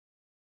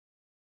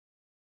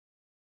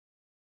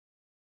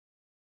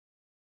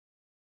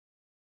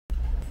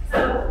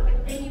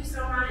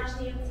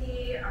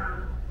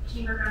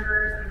chamber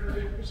members. I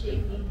really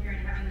appreciate being here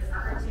and having this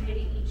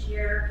opportunity each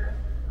year.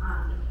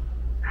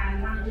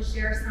 I wanted to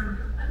share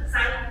some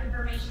exciting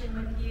information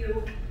with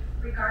you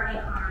regarding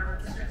our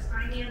district's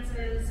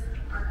finances,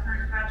 our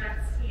current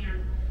projects,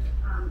 and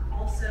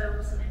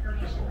also some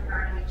information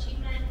regarding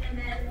achievement, and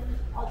then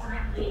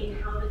ultimately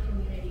how the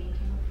community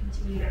can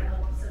continue to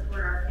help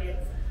support our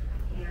kids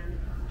and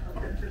help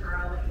them to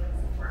grow and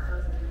support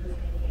those in the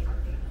community and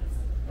families.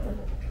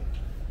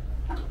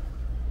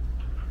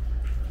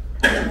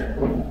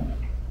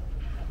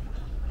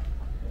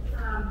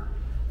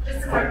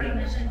 Just some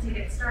recognition to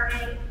get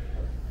started.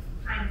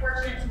 I'm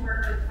fortunate to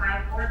work with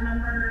 5 board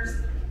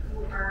members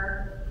who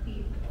are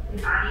the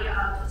body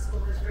of the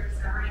school district's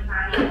governing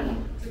body.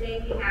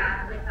 Today we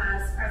have with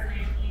us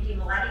President Andy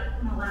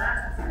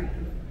Maleta,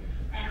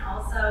 and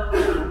also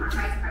our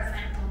Vice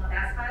President Wilma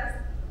Vasquez.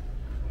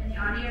 In the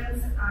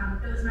audience,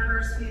 those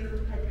members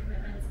who had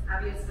commitments,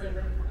 obviously,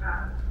 with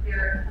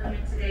their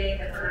employment today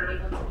that were not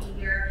able to be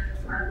here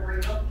are Lori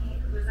Wilkie,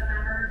 who is a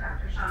member,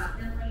 Dr. Shauna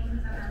Finley, who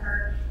is a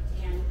member,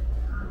 and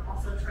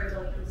also Troy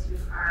Williams,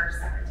 who's our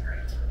secretary.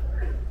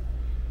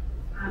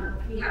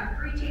 We have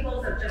 3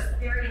 tables of just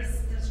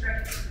various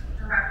district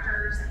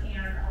directors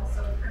and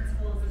also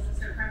principals,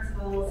 assistant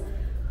principals,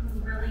 who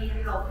really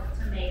help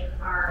to make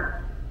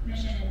our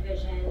mission and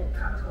vision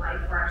come to life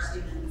for our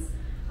students.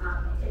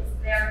 It's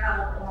their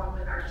help along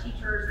with our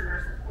teachers and our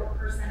support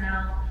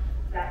personnel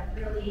that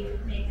really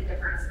make the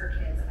difference for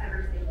kids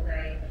every single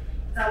day.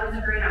 It's always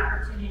a great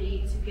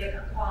opportunity to get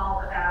a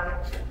call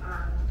about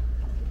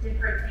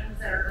different things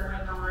that are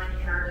going on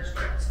in our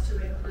district, to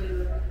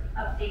include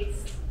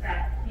updates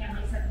that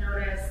families have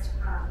noticed.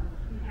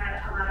 We've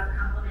had a lot of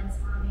compliments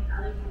on the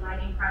LED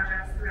lighting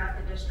projects throughout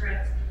the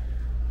district.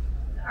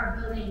 Our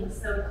building is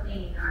so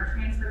clean, our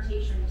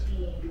transportation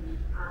team,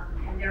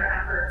 and their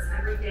efforts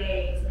every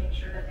day to make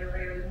sure that they're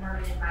very warm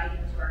and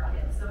inviting to our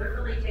kids. So it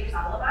really takes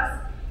all of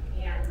us,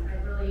 and I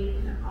really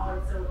am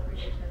always so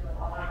appreciative of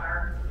all of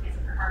our kids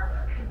and their hard work.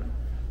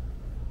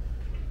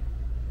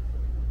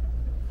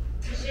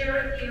 To share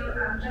with you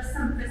just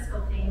some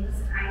fiscal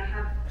things, I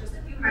have just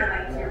a few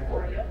highlights here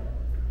for you.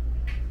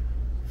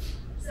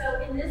 So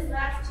in this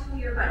last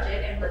 2-year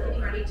budget, and we're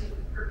getting ready to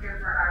prepare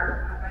for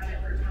our budget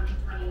for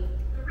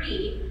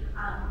 2023,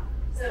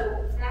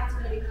 so that's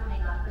going to be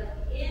coming up. But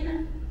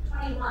in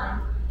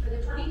 21, for the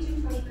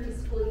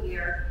 22-23 school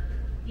year,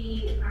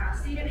 the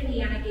state of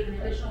Indiana gave an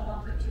additional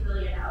 $1.2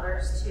 billion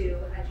to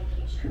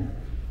education.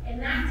 In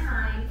that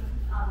time,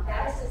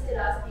 that assisted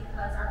us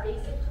because our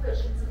basic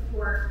tuition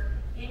support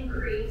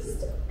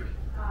increased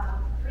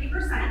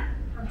 3%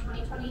 from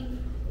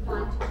 2021 to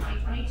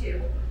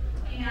 2022.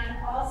 And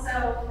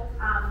also,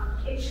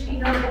 it should be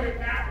noted that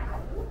that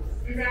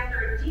is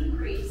after a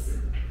decrease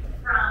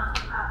from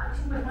a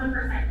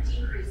 2.1%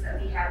 decrease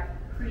that we had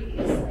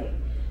previously.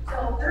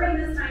 So during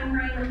this time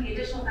frame, with the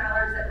additional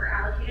dollars that were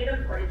allocated to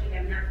Portage,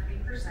 again, that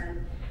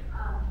 3%,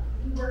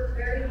 we worked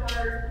very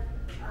hard.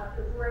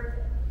 The board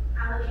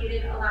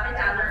allocated a lot of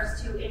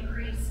dollars to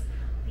increase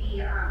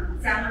the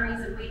salaries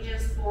and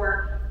wages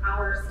for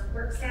our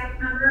support staff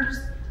members,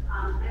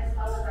 as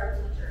well as our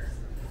teachers.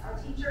 Our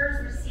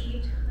teachers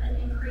received an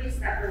increase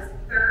that was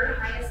 3rd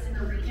highest in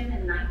the region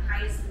and 9th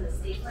highest in the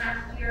state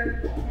last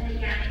year. And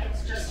again,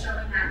 it's just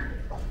showing that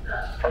the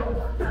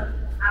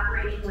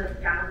operating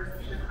with dollars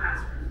in the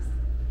classrooms.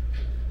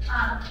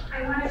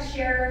 I want to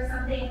share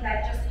something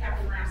that just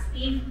happened last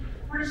week.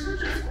 Portage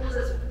Central Schools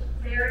is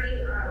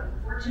very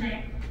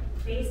fortunate,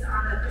 based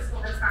on the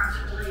fiscal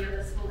responsibility of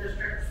the school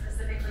district,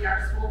 specifically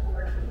our school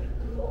board,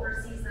 who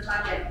oversees the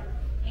budget.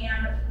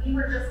 And we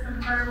were just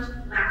confirmed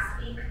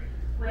last week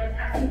with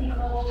S&P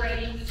Global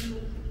Ratings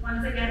to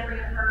once again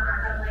reaffirm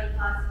our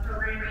AA+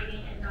 program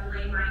rating and AA-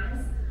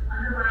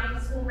 underlying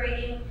school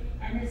rating,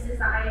 and this is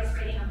the highest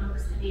rating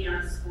amongst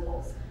Indiana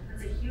schools.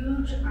 It's a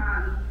huge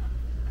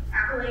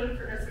accolade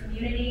for this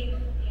community,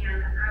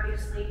 and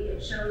obviously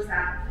it shows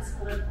that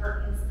fiscal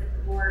importance that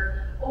the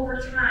board over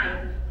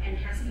time and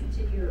has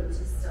continued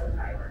to still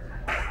prioritize.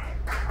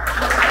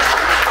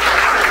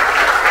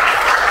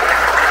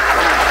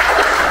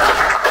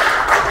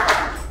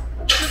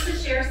 Just to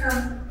share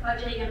some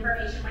budgeting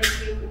information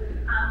with you,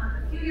 a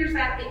few years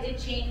back they did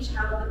change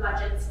how the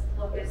budgets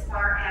look as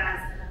far as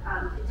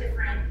the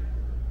different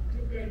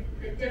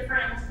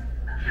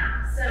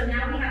accounts. So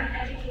now we have an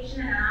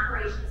education and an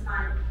operations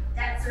fund,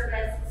 debt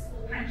service,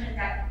 school pension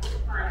debt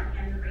fund,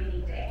 and the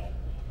rainy day.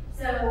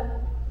 So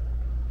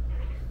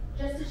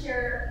just to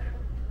share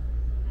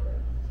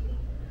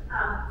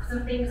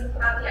some things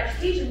about the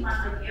education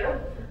fund with you.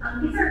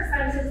 These are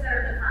expenses that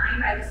are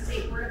defined by the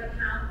State Board of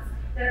Accounts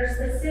that are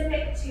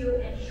specific to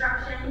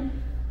instruction.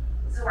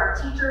 So our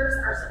teachers,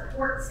 our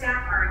support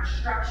staff, our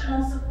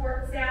instructional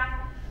support staff,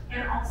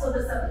 and also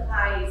the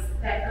supplies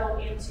that go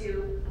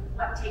into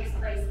what takes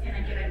place in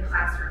a given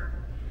classroom.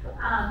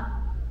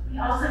 We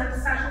also have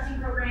specialty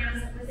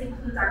programs. This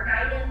includes our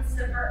guidance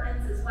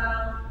departments as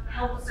well,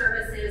 health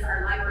services,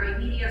 our library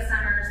media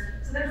centers.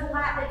 So there's a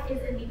lot that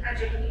is in the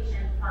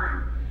education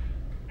fund.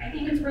 I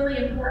think it's really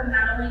important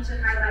not only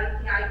to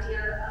highlight the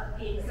idea of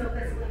being so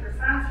fiscally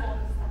responsible in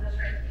the school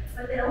district,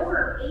 but that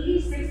over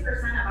 86%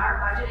 of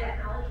our budget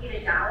and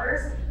allocated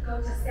dollars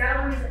go to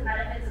salaries and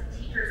benefits of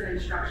teachers and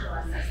instructional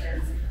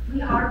assistants.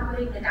 We are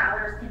putting the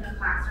dollars in the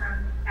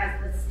classroom as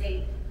the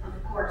state,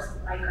 of course,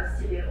 would like us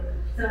to do.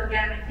 So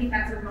again, I think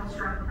that's a real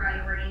strong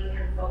priority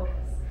and focus.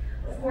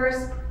 Of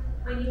course,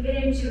 when you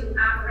get into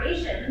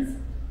operations,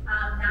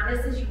 now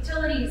this is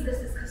utilities, this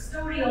is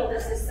custodial,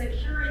 this is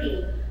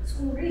security,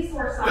 school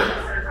resource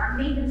officers, our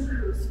maintenance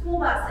crews, school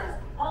buses,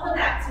 all of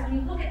that. So when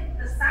you look at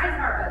the size of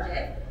our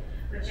budget,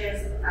 which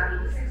is about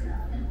 86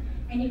 million,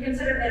 and you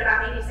consider that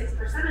about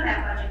 86% of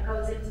that budget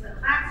goes into the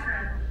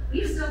classroom,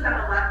 we've still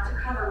got a lot to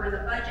cover with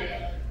a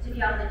budget to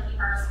be able to keep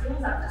our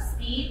schools up to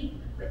speed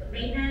with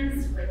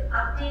maintenance, with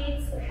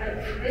updates,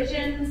 with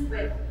revisions,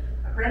 with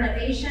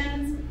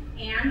renovations,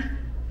 and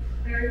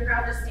very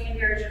proud to stand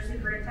here as your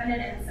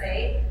superintendent and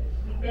say,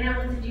 we've been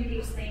able to do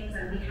these things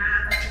and we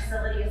have a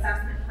facility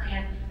assessment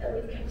plan that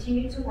we've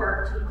continued to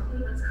work to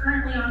include what's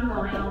currently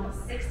ongoing,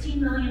 almost $16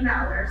 million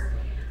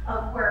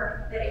of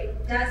work that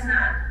it does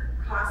not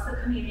cost the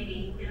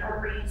community in a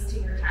raise to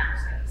your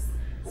tax base.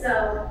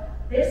 So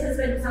this has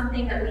been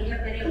something that we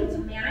have been able to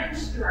manage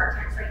through our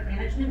tax rate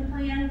management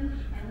plan,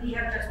 and we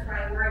have just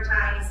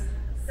prioritized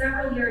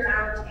several years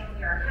out, and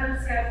we are ahead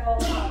of schedule,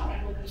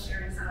 and we'll be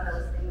sharing some of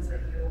those things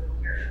with you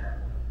here shortly.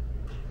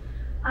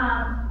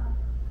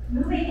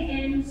 Moving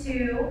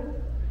into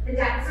the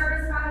debt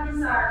service fund,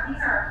 these are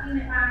our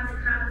payment bonds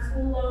and common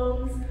school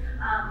loans,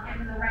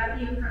 and the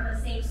revenue from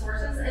the same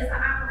sources as the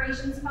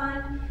operations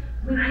fund.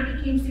 When I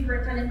became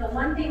superintendent, the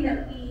one thing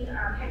that we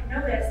had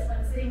noticed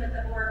when sitting with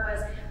the board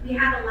was we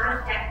had a lot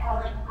of debt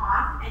falling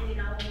off, and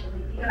when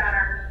we think about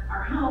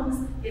our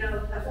homes,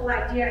 the whole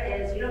idea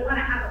is you don't want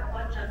to have a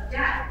bunch of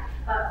debt,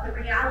 but the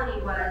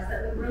reality was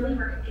that we really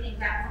were getting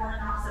debt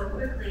falling off so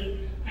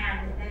quickly,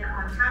 and then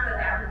on top of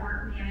that, we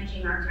weren't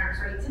managing our tax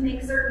rate to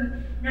make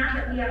certain, not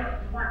that we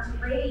want to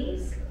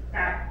raise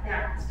that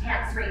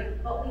tax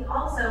rate, but we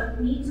also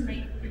need to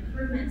make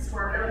improvements to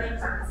our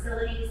buildings, our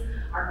facilities,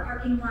 our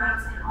parking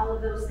lots, and all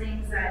of those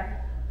things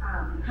that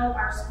help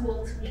our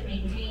school to be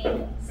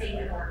maintained, safe,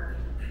 and orderly.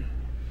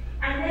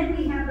 And then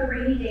we have the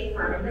rainy day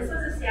fund, and this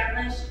was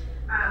established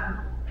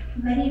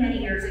many,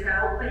 many years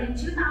ago, but in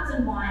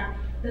 2001,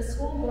 the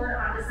school board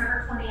on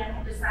December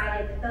 20th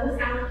decided that those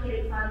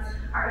allocated funds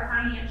are to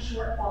finance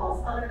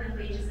shortfalls other than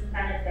wages and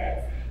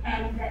benefits,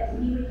 and that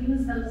we would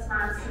use those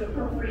funds to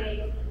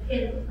appropriate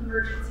in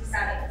emergency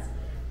settings.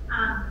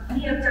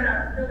 We have done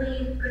a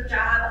really good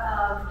job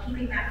of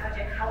keeping that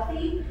budget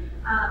healthy.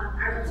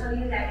 I will tell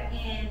you that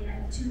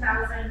in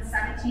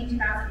 2017,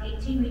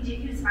 2018, we did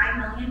use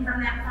 $5 million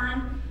from that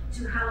fund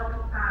to help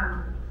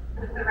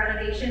with the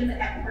renovations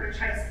at Portage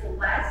High School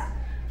West.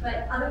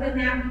 But other than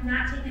that, we've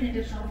not taken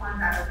additional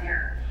funds out of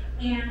there.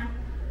 And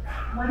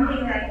one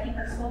thing that I think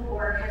the school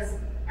board has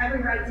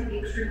every right to be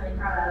extremely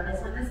proud of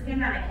is when this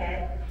pandemic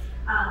hit,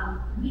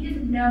 we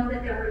didn't know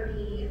that there would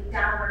be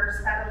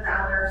federal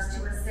dollars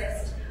to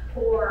assist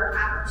for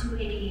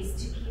opportunities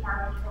to keep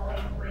our people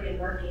employed and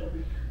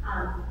working,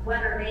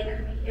 whether they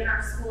could be in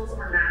our schools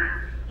or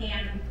not.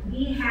 And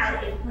we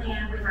had a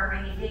plan with our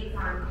rainy day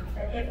fund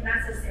that if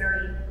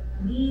necessary,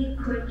 we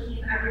could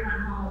keep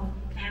everyone home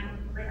and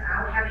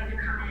without having to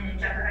come in and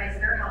jeopardize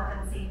their health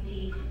and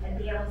safety and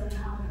be able to be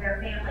home with their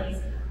families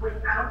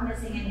without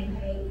missing any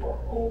pay for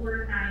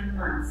over 9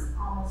 months,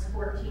 almost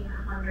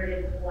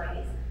 1,400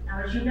 employees.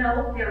 Now, as you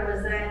know, there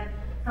was that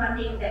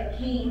funding that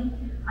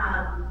came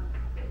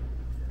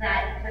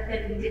that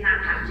then we did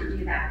not have to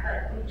do that,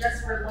 but we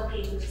just were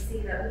looking to see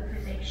that we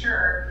could make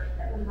sure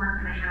that we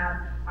weren't going to have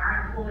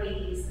our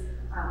employees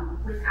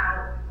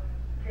without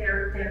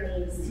their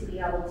needs to be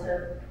able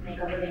to make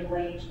a living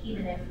wage,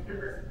 even if it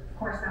was, of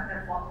course, not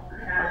their fault to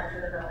get out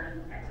into the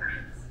building at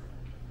times.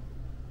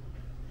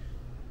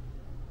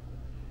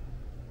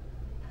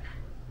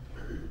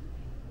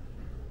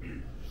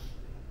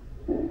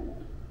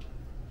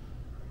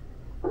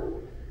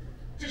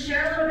 To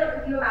share a little bit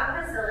with you about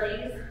the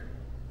facilities,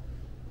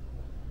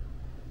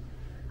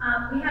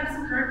 we have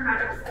some current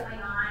projects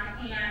going on,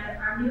 and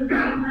our new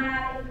Green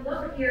Lab, if you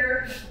look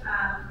here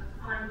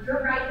on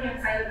your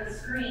right-hand side of the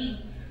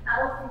screen,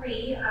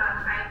 L3,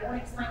 I won't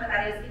explain what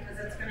that is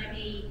because it's going to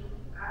be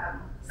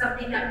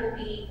something that will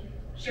be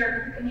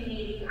shared with the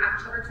community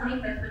October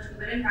 25th, which we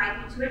would invite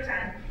you to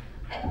attend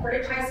at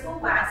Portage High School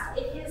West.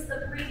 It is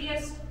the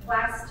previous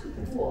West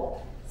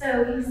pool.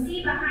 So you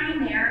see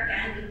behind there,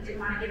 again, we didn't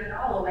want to give it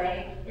all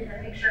away in the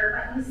picture,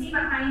 but you see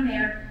behind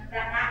there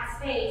that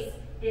space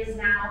is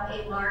now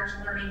a large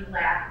learning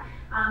lab.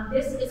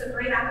 This is a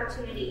great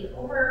opportunity.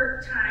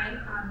 Over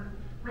time,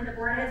 when the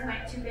board has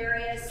went to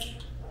various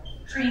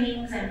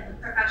trainings and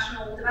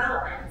professional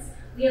developments,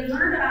 we have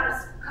learned about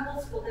a couple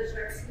of school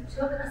districts who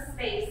took a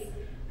space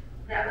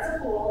that was a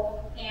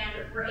pool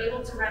and were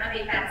able to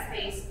renovate that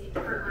space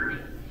for learning.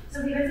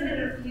 So we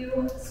visited a few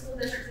school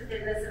districts that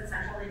did this in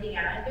central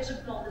Indiana, and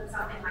Bishop Knoll did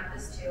something like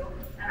this too,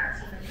 and our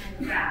team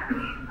attended that.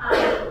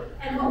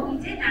 And what we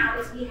did now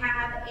is we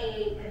have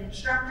an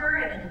instructor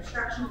and an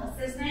instructional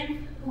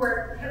assistant who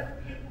are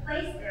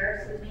placed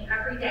there,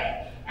 every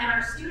day. And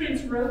our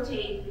students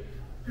rotate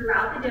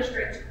throughout the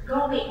district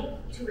going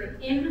to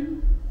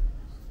an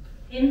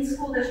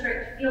in-school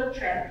district field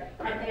trip,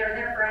 and they are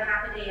there for a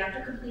half a day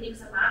after completing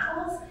some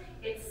modules.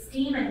 It's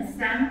STEAM and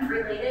STEM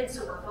related,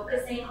 so we're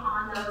focusing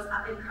on those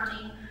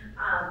up-and-coming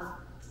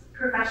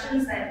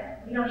professions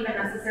that we don't even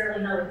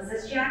necessarily know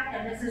exist yet,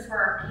 and this is for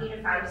our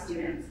K-5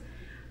 students.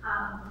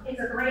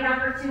 It's a great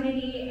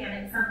opportunity, and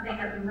it's something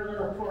that we really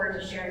look forward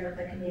to sharing with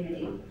the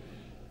community.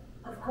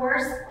 Of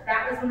course,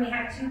 that was when we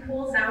had 2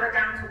 pools, now we're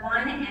down to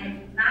 1, and if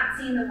you've not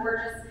seen the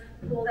gorgeous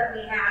pool that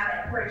we have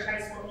at Portage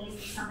High School East,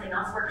 it's something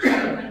else we're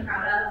extremely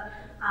proud of.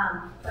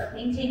 But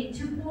maintaining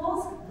 2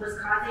 pools was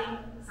causing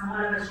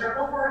somewhat of a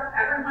struggle for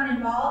everyone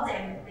involved,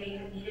 and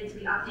they needed to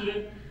be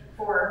updated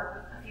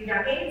for a few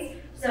decades.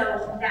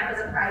 So that was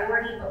a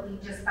priority, but we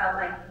just felt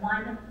like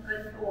 1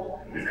 good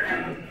pool was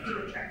going to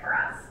do a trick for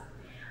us.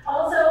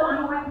 Also,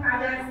 ongoing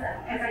projects,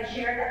 as I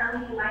shared, the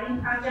LED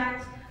lighting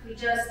project, we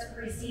just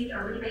received a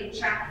rebate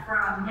check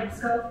from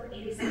NIPSCO for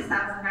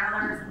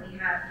 $86,000, and we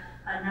have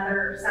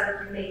another set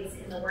of rebates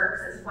in the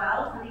works as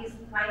well for these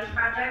lighting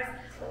projects.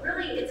 But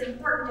really, it's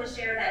important to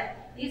share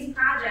that these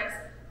projects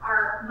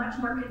are much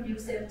more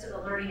conducive to the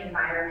learning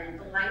environment.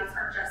 The lights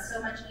are just so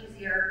much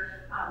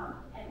easier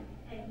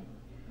and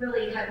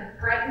really have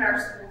brightened our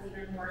schools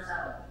even more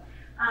so.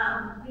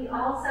 We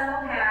also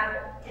have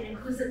an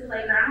inclusive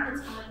playground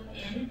that's going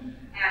in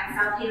at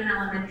South Haven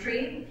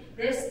Elementary.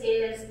 This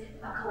is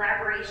a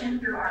collaboration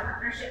through our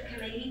partnership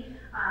committee.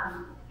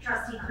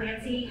 Trustee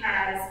Clancy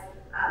has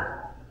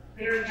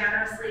very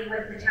generously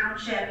with the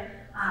township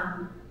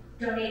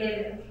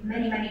donated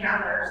many, many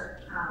dollars,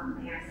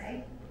 may I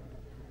say,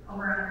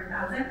 over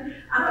 100,000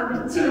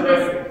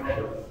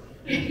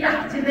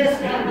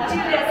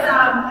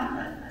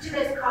 to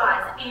this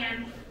cause.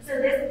 And so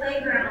this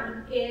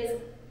playground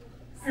is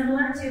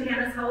similar to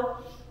Hannah's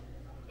Hope.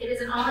 It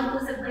is an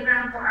all-inclusive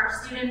playground for our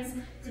students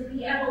to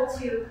be able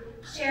to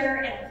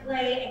share and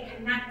play and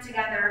connect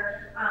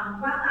together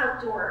while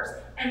outdoors.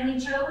 And we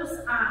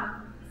chose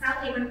South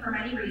Haven for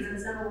many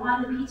reasons. Number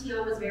one, the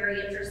PTO was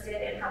very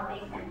interested in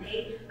helping, and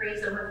they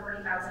raised over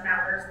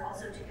 $40,000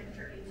 also to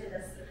contribute to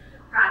this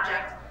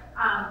project.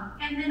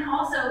 And then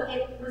also,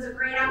 it was a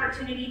great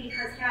opportunity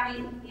because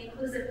having the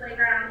inclusive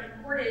playground in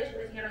Portage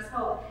with Hannah's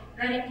Hope,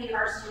 then it gave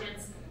our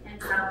students in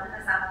the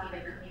South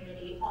Haven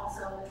community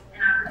also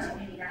an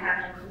opportunity to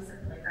have an inclusive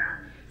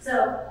playground.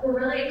 So we're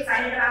really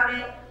excited about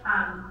it.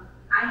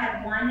 I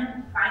had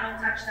one final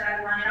touch that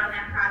I wanted on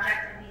that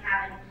project, and we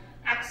have an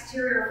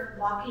exterior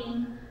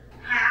walking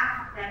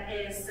path that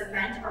is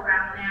cement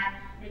around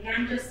that. And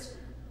again, just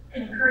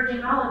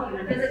encouraging all of you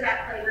to visit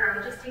that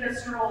playground, just take a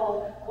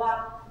stroll,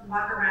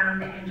 walk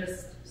around and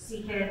just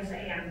see kids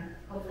and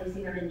hopefully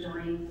see them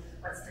enjoying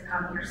what's to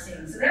come here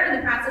soon. So they're in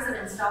the process of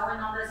installing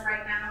all this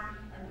right now,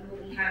 and we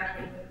will be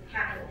having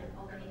an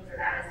opening for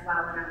that as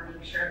well, and I'll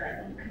make sure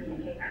that we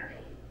communicate that date.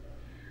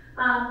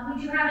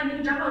 We do have a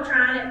new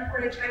Jumbotron at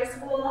Portage High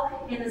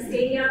School in the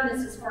stadium.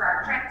 This is for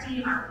our track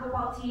team, our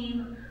football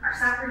team, our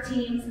soccer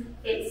teams.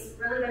 It's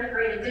really been a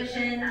great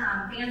addition.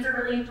 Fans are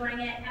really enjoying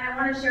it. And I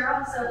want to share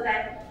also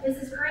that this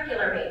is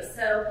curricular based.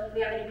 So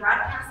we have a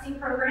broadcasting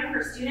program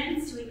for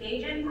students to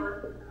engage in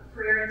for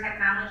career and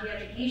technology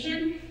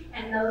education.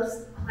 And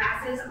those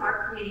classes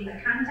are creating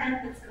the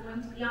content that's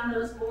going to be on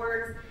those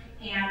boards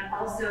and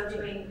also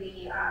doing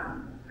the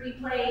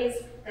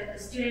replays that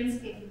the students,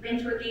 if you've been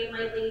to a game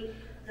lately,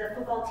 the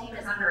football team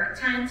is under a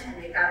tent and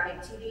they've got a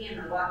big TV and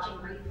they're watching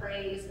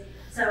replays.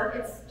 So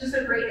it's just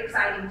a great,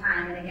 exciting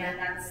time. And again,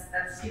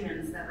 that's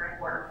students that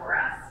work for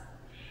us.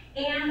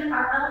 And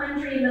our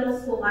elementary and middle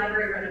school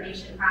library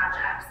renovation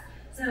projects.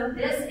 So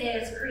this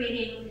is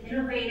creating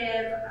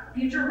innovative,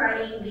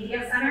 future-ready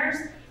media centers.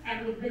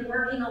 And we've been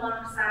working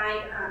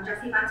alongside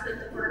Jesse Butts with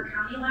the Porter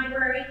County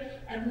Library,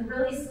 and we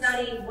really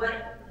studied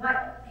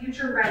what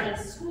future-ready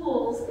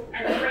schools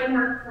and the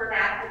framework for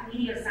that with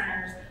media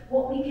centers,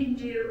 what we can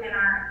do in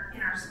our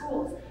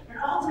schools. And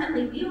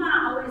ultimately, we want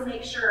to always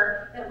make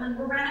sure that when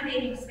we're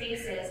renovating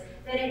spaces,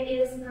 that it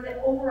is for the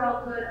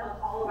overall good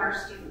of all of our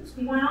students.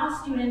 We want all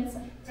students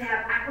to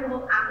have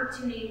equitable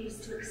opportunities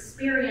to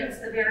experience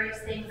the various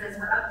things as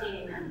we're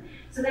updating them.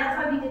 So that's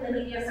why we did the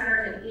media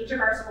centers in each of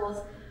our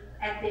schools,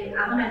 at the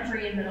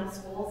elementary and middle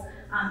schools.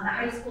 The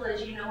high school,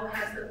 as you know,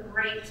 has the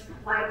great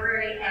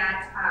library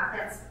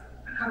that's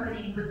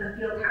accompanied with the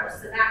field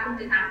house, so that one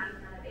did not need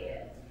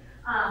renovated.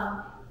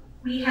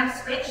 We have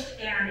switched,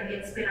 and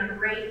it's been a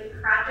great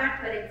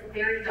project, but it's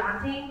very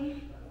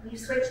daunting. We've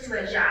switched to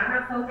a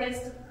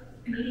genre-focused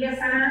media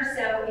center,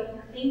 so if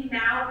you think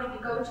now, when you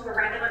go to a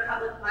regular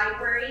public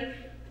library,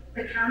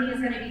 the county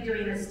is going to be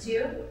doing this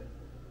too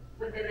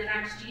within the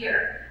next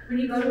year. When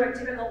you go to a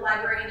typical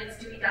library and it's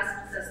Dewey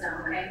Decimal System,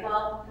 okay?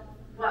 Well,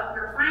 what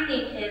we're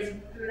finding is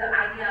through the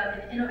idea of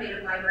an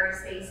innovative library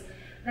space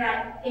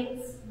that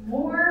it's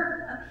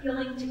more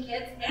appealing to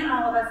kids and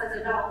all of us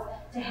as adults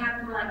to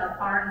have more like a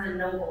Barnes and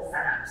Noble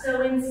setup.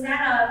 So instead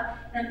of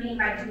them being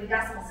by Dewey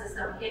Decimal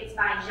System, it's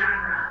by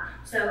genre.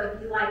 So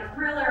if you like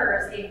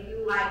thrillers, if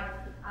you like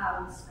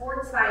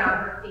sports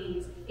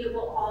biographies, it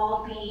will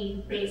all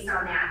be based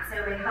on that.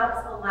 So it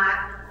helps a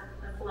lot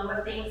with the flow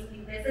of things. We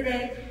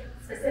visited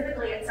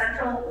specifically at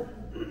Central,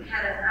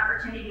 had an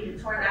opportunity to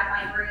tour that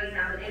library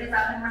now that it is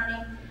up and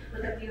running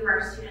with a few of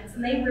our students,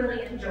 and they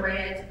really enjoy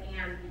it.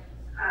 And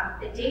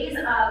the days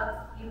of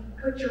you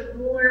put your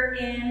ruler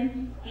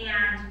in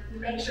and you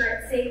make sure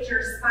it saves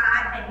your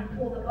spot and you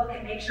pull the book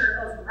and make sure it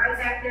goes right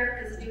back there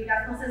because the Dewey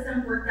Decimal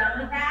System, we're done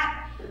with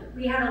that.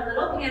 We had a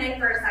little panic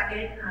for a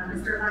second.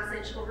 Mr.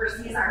 Lesich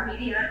oversees our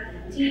media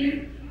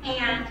team,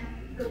 and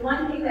the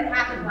one thing that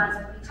happened was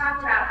we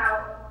talked about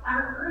how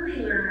our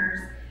early learners,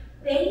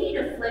 they need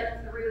to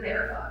flip through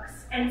their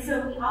books. And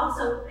so we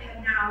also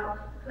have now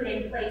put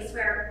in place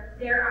where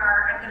there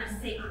are, I'm going to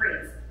say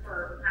crates,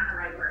 for not the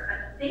right word,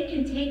 but they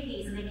can take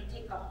these and they can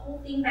take the whole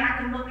thing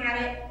back and look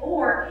at it,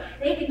 or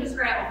they can just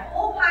grab a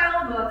whole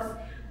pile of books,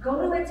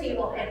 go to a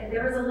table, and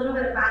there was a little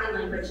bit of body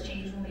language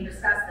change when we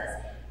discussed this.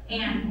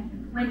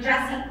 And when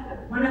Jesse,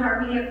 one of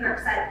our media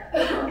clerks, said,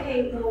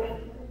 okay, well,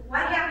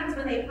 what happens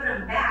when they put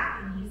them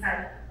back? And he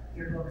said,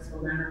 your books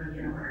will never be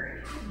in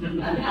order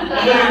again.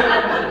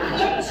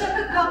 It took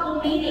a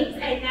couple meetings,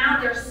 and now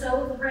they're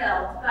so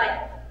thrilled.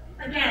 But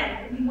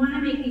again, we want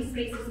to make these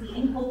spaces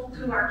meaningful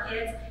to our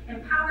kids,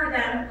 empower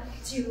them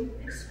to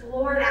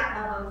explore that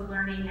level of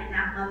learning and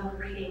that level of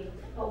reading.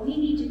 But we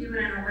need to do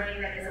it in a way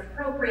that is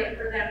appropriate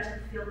for them to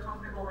feel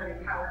comfortable and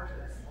empowered to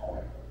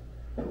explore.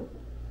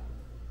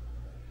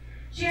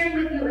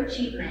 Sharing with you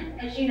achievement.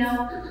 As you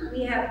know,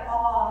 we have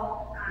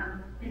all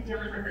been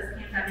dealing with this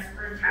pandemic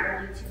for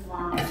entirely too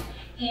long.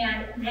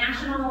 And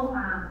national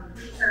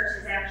research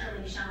is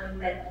actually showing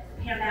that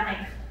the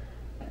pandemic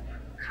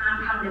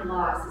compounded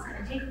loss is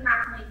going to take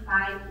approximately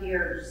 5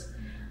 years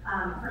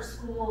for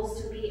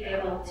schools to be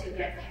able to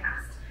get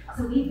past.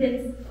 So we've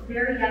been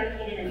very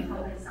dedicated and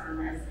focused on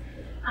this.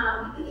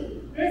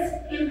 This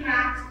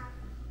impact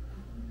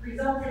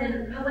resulted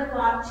in Public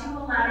Law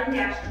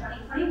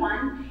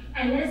 211-2021,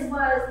 and this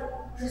was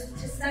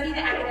to study the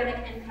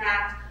academic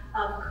impact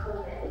of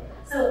COVID.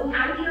 So the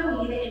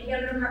IDOE, the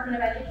Indiana Department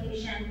of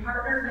Education,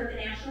 partnered with the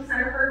National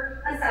Center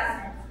for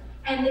Assessment,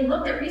 and they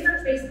looked at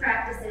research-based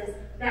practices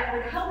that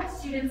would help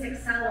students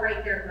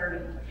accelerate their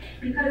learning.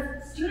 Because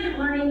student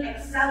learning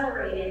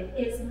accelerated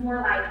is more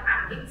like,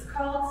 it's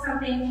called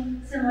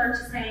something similar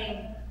to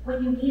saying,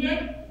 when you need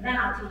it, then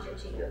I'll teach it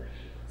to you.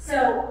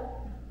 So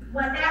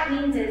what that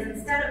means is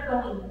instead of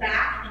going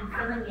back and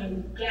filling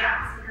in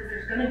gaps, because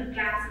there's going to be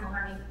gaps in the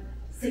learning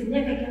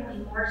significantly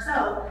more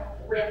so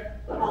with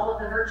all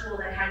of the virtual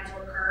that had to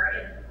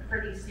occur for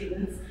these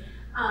students,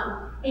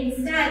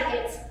 instead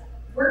it's,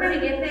 we're going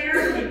to get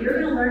there and you're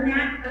going to learn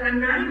that, but I'm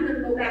not even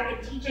going to go back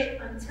and teach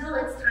it until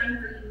it's time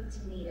for you to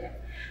need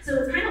it.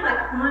 So it's kind of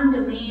like on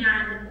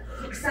demand,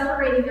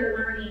 accelerating their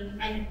learning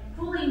and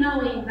fully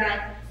knowing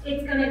that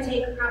it's going to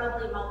take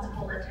probably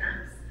multiple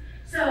attempts.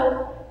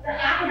 So the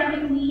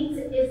academic needs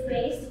is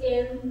based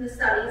in the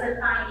studies and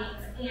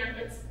findings, and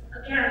it's,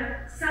 again,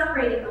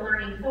 accelerating the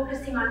learning,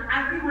 focusing on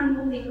everyone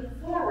moving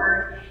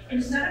forward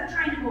instead of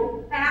trying to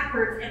go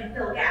backwards and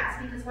fill gaps,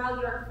 because while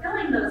you're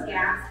filling those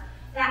gaps,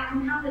 that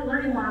compounded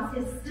learning loss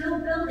is still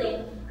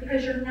building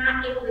because you're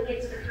not able to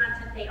get to the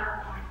content they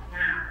are on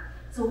now.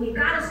 So we've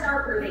got to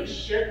start where they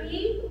should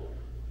be,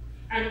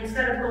 and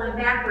instead of going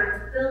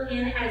backwards, fill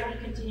in as we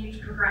continue to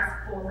progress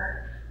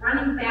forward.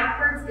 Running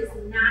backwards is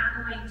not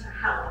going to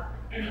help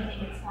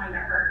anything, it's going to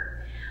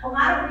hurt. A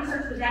lot of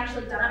research was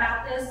actually done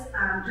about this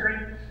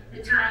during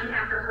the time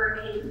after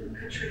Hurricane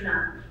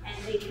Katrina, and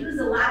they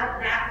used a lot of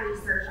that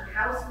research on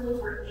how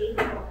schools were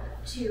able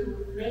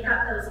to make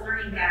up those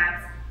learning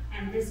gaps,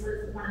 and this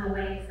was one of the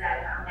ways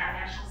that that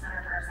National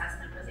Center for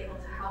Assessment was able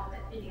to help the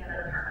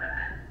Indiana Department of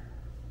Ed.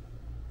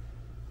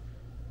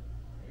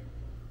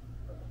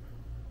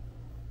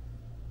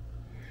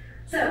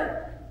 So,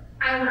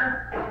 I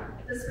learned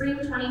the spring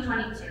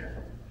 2022.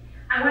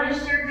 I want to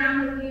share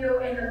down with you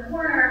in the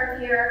corner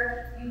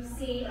here, you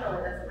see, oh,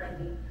 it doesn't like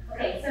me.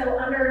 Okay, so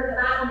under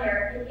the bottom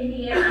there, in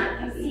Indiana,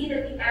 you see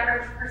that the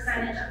average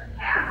percentage of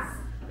pass.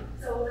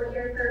 So over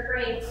here, third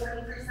grade,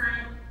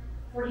 40%,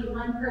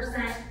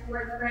 41%,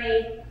 fourth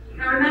grade.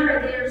 Now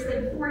remember, there's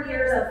been 4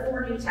 years of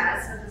 4 new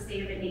tests with the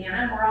state of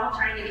Indiana, and we're all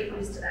trying to get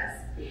used to this.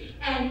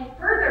 And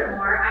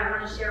furthermore, I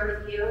want to share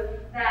with you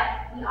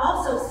that we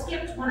also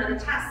skipped one of the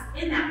tests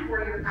in that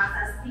 4-year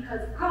process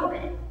because of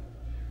COVID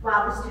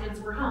while the students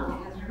were home.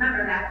 Because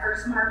remember, that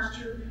first March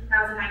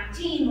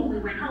 2019, when we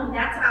went home,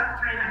 that's about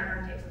the time I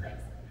learned takes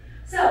place.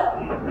 So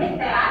with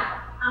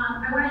that,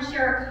 I want to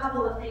share a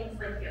couple of things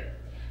with you.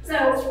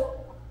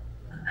 So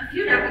a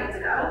few decades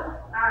ago,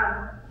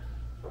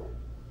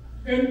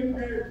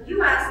 the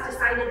U.S.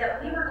 decided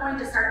that we were going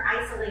to start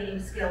isolating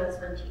skills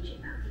when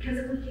teaching them. Because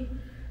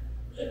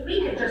if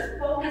we could just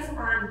focus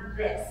on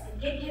this and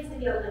get kids to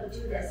be able to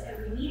do this and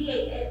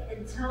remediate it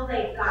until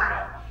they got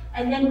it,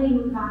 and then we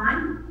move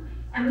on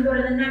and we go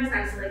to the next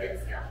isolated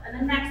skill and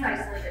the next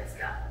isolated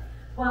skill.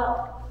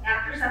 Well,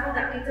 after several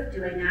decades of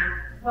doing that,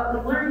 what we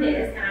learned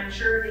is, and I'm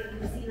sure that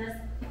you've seen this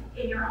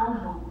in your own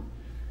home,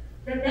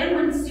 that then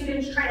when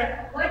students try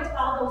to put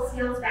all those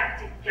skills back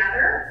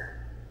together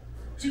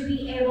to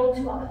be able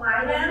to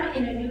apply them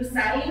in a new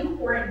setting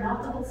or in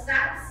multiple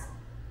steps,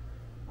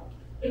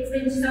 it's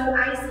been so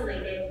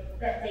isolated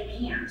that they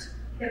can't.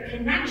 The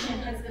connection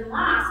has been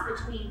lost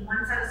between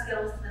one set of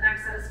skills to the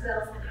next set of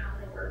skills and how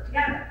they work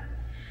together.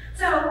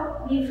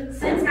 So we've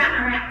since gotten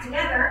our act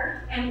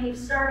together, and we've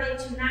started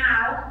to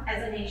now,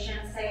 as a nation,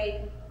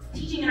 say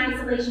teaching in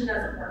isolation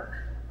doesn't work.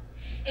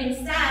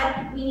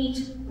 Instead, we need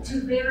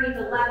to vary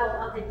the level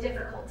of the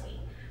difficulty.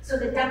 So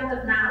the depth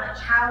of knowledge,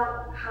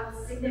 how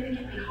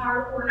significantly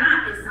hard or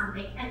not is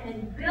something, and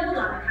then build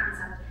on the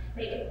concept,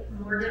 make it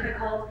more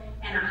difficult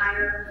and a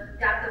higher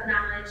depth of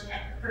knowledge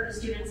for the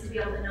students to be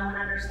able to know and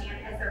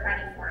understand as they're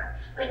ready for it.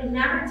 But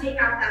never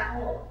take out that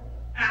whole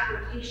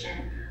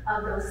application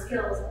of those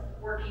skills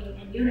working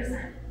in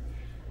unison.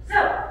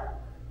 So,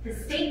 the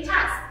state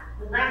test,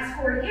 the last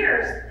 4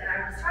 years that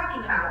I was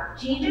talking about,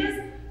 changes,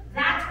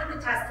 that's what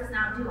the test is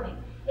now doing.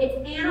 It's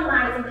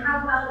analyzing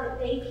how well that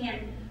they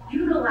can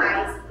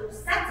utilize those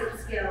sets of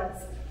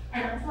skills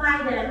and apply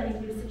them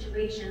in new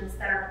situations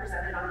that are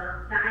presented on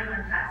the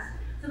Einstein test.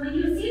 So when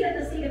you see that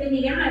the state of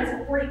Indiana is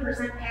a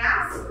 40%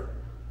 pass,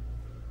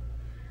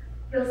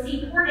 you'll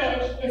see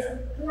Portage is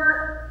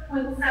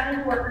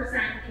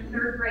 4.74% in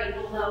third grade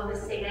below the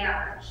state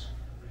average.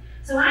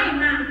 So I am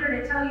not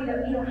here to tell you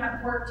that we don't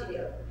have work to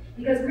do,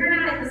 because we're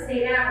not at the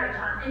state average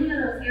on any of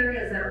those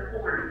areas that are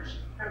orange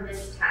from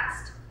this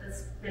test,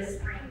 this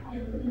spring,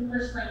 in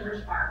English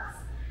language arts.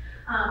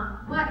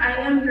 But I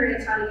am here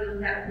to tell you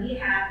that we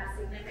have a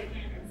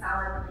significant and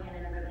solid plan,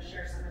 and I'm going to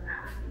share some of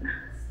that with you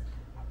next.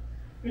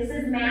 This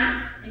is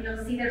math, and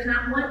you'll see there's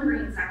not one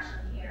green section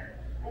here.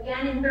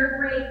 Again, in third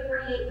grade,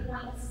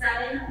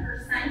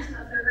 48.7%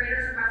 of third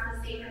graders across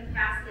the state have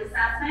passed the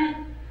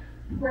assessment.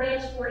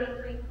 Portage,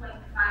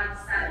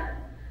 43.57.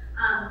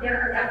 There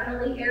are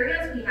definitely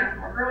areas we have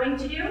more growing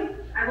to do.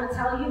 I will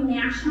tell you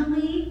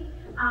nationally,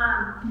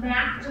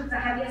 math took the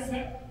heaviest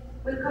hit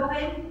with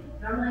COVID.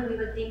 Normally we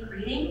would think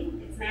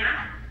reading, it's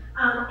math.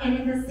 And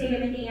in the state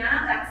of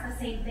Indiana, that's the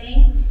same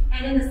thing.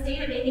 And in the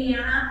state of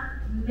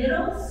Indiana,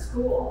 middle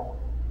school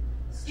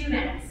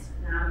students,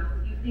 now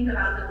you think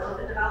about the growth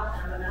and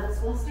development of a middle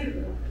school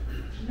student,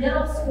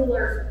 middle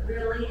schoolers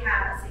really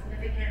have a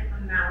significant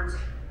amount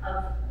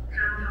of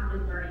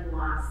compounded learning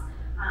loss.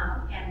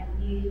 And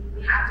we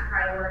have to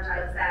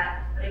prioritize that,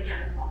 but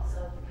again,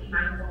 also be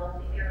mindful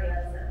of the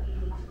areas that we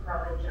need to grow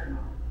in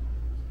general.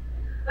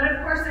 But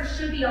of course, there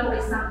should be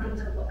always something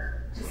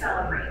to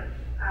celebrate.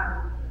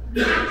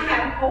 We have to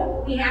have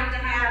hope. We have to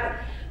have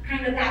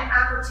kind of that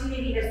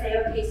opportunity to say,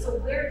 okay, so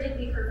where did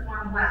we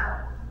perform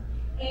well?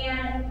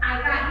 And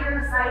I got here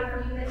a slide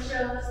for you that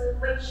shows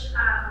which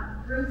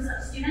groups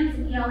of students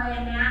in ELA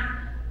and math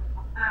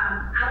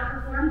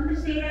outperformed the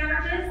state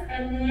averages,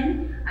 and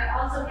then I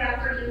also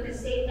have for you the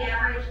state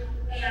average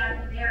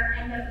and their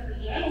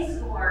NWEA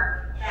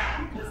score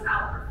that was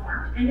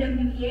outperformed.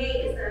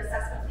 NWEA is the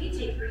assessment we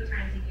take 3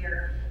 times a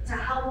year to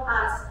help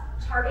us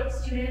target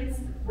students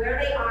where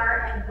they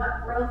are and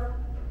what growth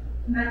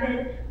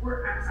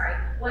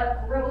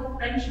what growth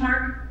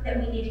benchmark that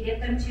we need to get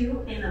them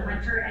to in the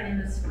winter and in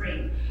the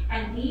spring.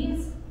 And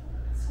these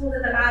schools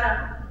at the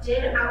bottom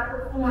did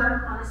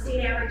outperform on the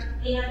state average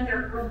and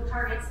their growth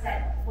targets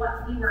that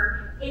what we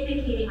were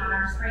indicating on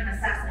our spring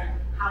assessment,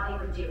 how they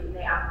would do.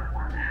 They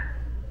outperformed that.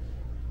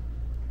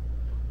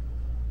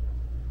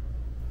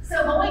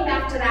 So going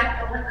back to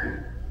that public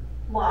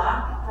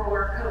law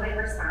for COVID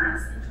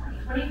response in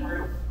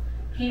 2021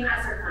 came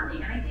ESSER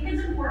funding. And I think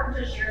it's important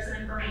to share some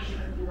information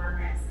with you on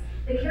this.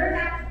 The CARES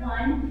Act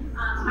 1,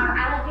 our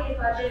allocated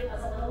budget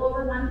was a little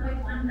over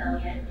 $1.1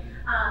 million.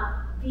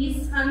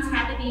 These funds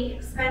had to be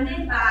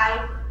expended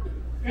by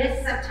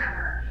this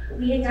September.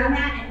 We had done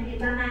that, and we had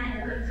done that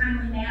in a good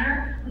timely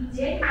manner. We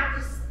did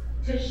have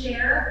to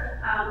share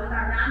with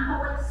our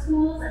non-public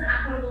schools an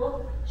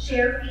equitable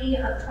share fee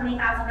of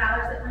 $20,000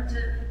 that went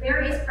to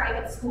various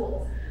private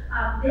schools.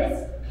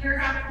 This CARES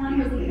Act 1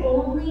 was the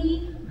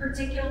only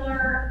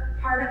particular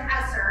part of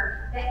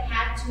ESSER that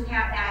had to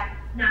have that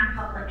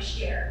non-public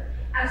share.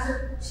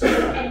 ESSER 2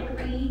 and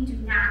 3 do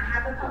not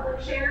have a public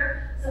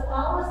share, so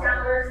all those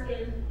dollars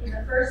in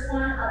the first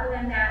one, other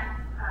than that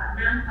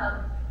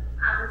non-pub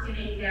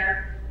opportunity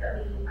there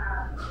that we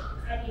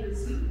had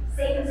used,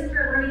 safe and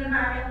secure learning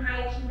environment,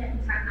 high achievement,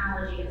 and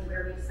technology is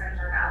where we spent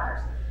our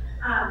dollars.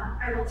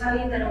 I will tell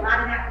you that a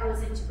lot of that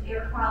goes into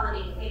air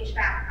quality,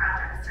 HVAC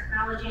projects,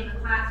 technology in the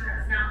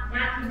classrooms. Now,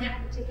 not in that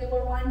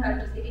particular one, but I'm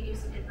just giving you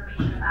some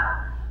information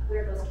about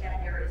where those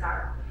categories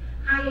are.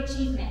 High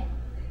achievement,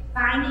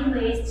 finding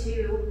ways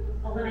to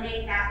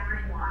eliminate that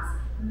learning loss,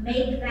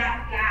 make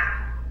that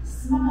gap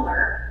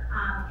smaller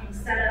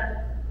instead of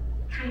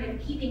kind of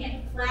keeping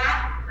it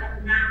flat,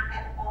 but not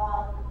at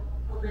all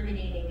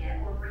eliminating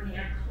it or bringing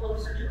it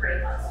closer to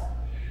grade level.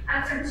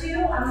 ESSER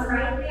 2 on the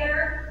right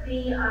there,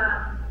 the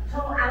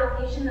total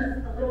allocation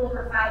of a little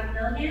over $5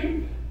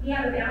 million. We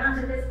have a balance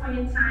at this point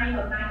in time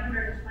of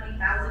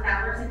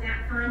 $920,000 in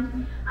that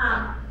fund.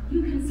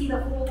 You can see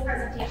the full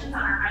presentations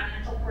on our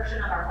financial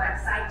portion of our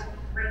website to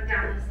break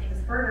down these things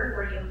further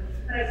for you,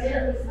 but I did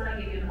at least want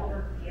to give you an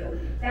overview.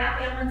 That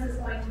balance is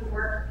going to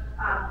work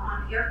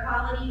on air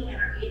quality and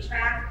our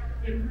HVAC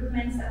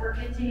improvements that we're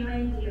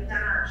continuing. We have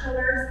done our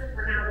chillers.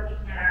 We're now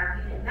looking at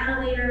our unit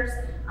ventilators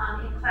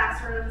in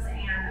classrooms,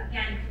 and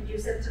again,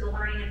 conducive to the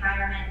learning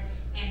environment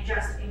and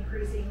just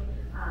increasing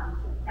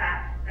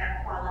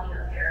that quality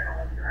of air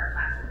going through our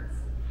classrooms.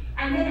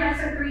 And then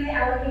ESSER 3, the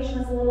allocation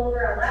was a little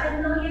over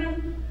 11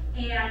 million,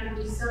 and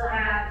we still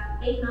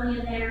have 8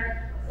 million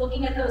there.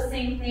 Looking at those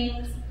same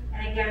things,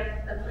 and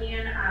again, the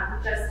plan,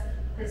 we just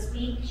this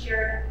week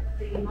shared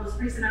the most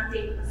recent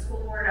update with the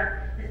school board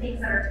of the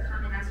things that are to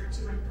come in ESSER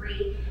 2 and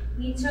 3.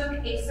 We took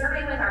a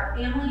survey with our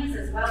families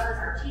as well as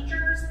our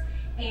teachers,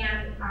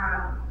 and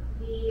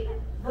we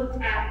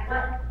looked at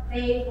what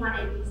they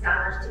wanted these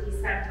dollars to be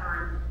spent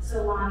on,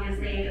 so long as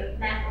they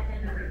met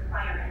within the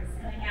requirements.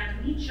 And again,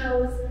 we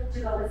chose to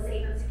go with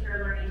safe and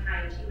secure learning,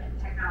 high achievement,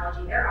 and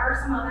technology. There are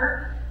some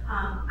other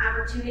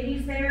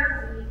opportunities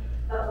there,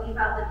 but we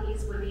felt that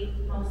these would be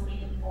most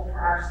meaningful for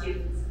our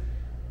students.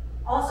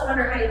 Also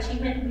under high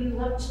achievement, we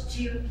looked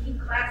to keep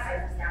class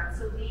sizes down.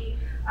 So we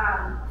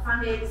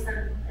funded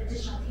some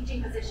additional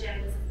teaching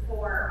positions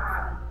for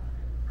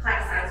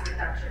class size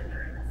reduction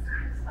during this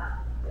time as well.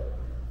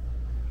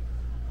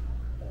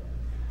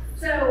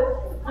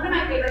 So one of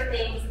my favorite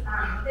things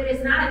that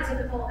is not a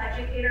typical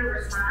educator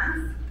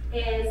response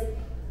is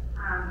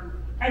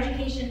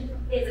education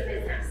is a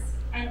business.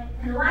 And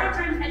a lot of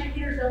times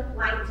educators don't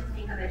like to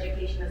think of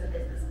education as a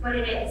business, but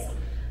it is.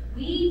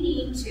 We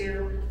need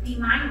to be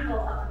mindful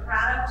of the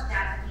product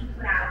that we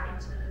put out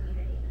into the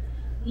community.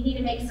 We need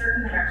to make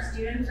certain that our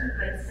students are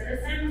good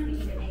citizens. We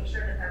need to make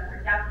sure that they're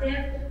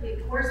productive.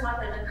 We of course want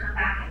them to come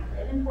back and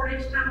live in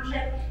Portage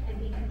Township and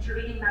be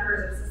contributing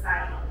members of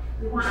society.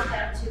 We want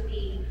them to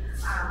be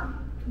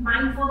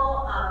mindful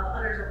of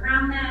others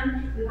around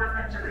them. We want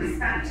them to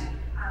respect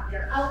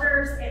their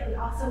elders, and we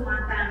also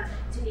want them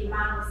to be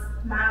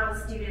model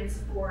students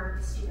for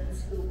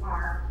students who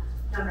are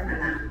younger than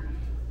them.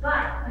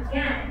 But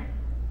again,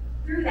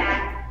 through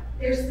that,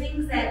 there's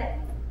things that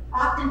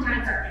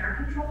oftentimes are in our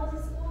control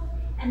as a school,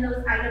 and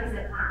those items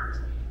that aren't.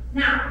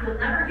 Now, you'll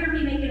never hear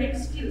me make an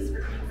excuse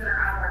for things that are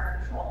out of our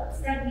control.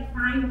 Instead, we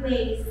find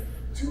ways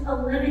to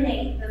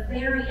eliminate the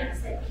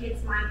variance that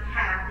kids might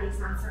have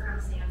based on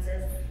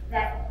circumstances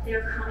that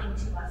they're coming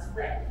to us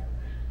with.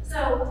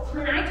 So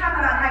when I talk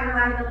about high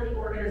reliability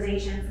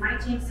organizations, my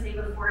team sitting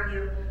before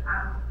you,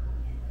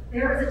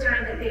 there was a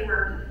time that they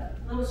were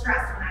a little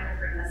stressed when I would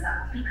bring this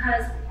up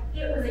because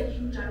it was a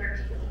huge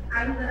undertaking.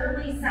 I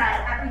literally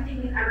said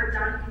everything we've ever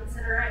done,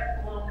 consider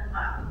it blown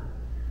up.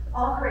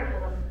 All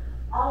curriculum,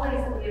 all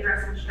ways that we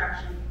address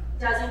instruction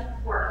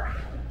doesn't work.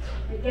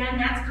 Again,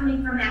 that's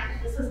coming from that,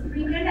 this was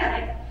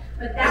pre-pandemic,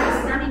 but that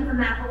was stemming from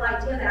that whole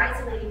idea that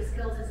isolating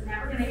skills is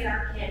never going to get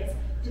our kids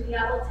to be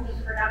able to be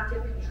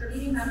productive,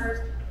 contributing members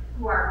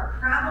who are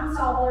problem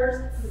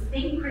solvers, who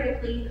think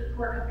critically,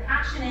 who are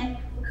compassionate,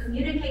 who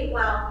communicate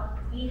well.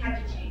 We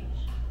had to change.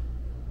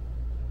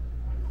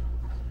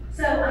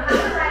 So a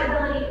high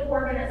reliability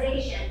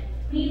organization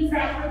means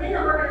that within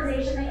the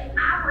organization they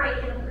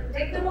operate in a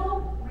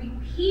predictable,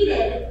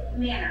 repeated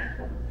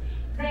manner.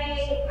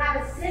 They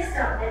have a system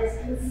that is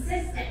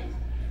consistent,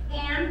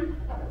 and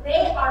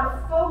they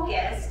are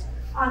focused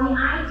on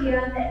the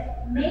idea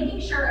that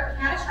making sure a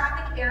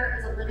catastrophic error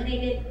is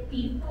eliminated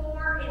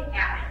before it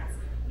happens.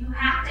 You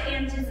have to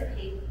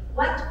anticipate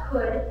what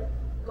could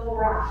go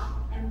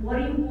wrong and what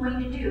are you going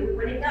to do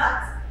when it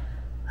does.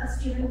 A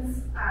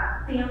student's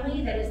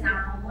family that is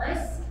now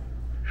homeless,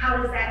 how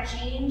does that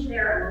change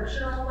their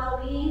emotional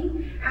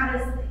well-being? How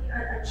does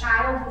a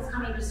child who's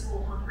coming to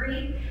school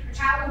hungry, a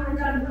child who had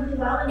done really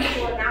well in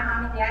school and now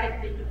mom and dad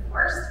have been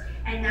divorced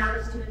and now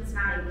the student's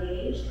not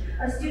engaged,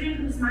 a student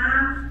whose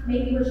mom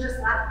maybe was just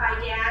left by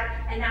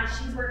dad and now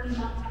she's working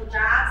multiple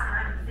jobs and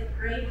I'm in 5th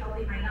grade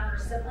helping my younger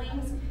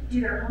siblings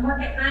do their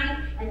homework at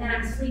night and then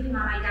I'm sleeping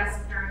on my desk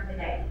during the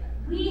day.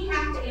 We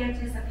have to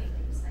anticipate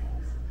these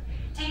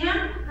things.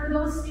 And for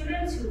those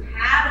students who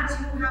have a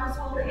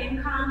 2-household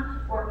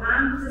income or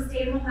mom who's a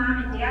stay-at-home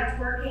mom and dad's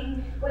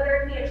working, whether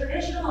it be a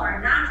traditional or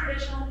a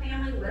non-traditional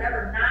family,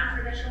 whatever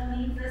non-traditional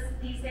means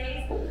these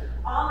days,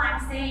 all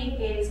I'm saying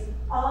is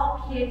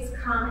all kids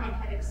come and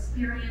have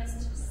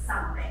experienced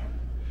something.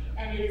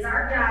 And it is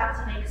our job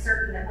to make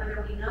certain that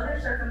whether we know their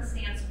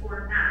circumstance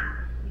or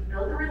not, we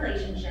build a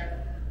relationship,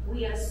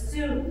 we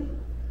assume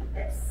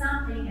that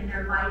something in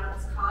their life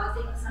is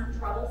causing some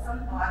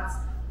troublesome thoughts,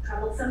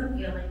 troublesome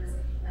feelings,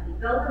 and we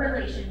build a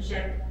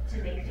relationship to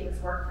make things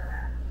work for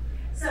them.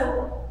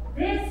 So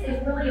this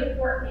is really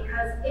important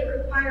because it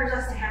requires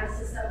us to have a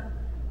system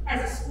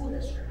as a school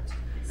district.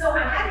 So I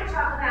had to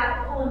talk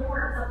about the whole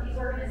importance of these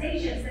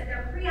organizations, that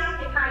they're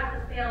preoccupied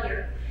with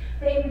failure.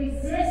 They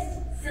resist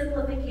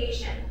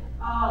simplification.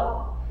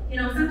 Oh, you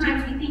know,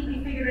 sometimes we think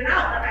we figured it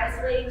out, like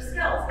isolating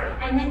skills.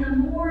 And then the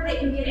more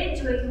that you get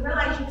into it, you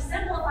realize you've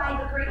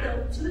simplified the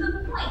curriculum to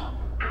the point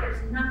that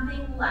there's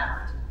nothing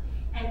left.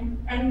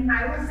 And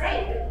I will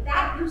say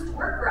that used to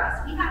work for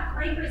us. We got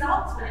great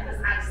results when it was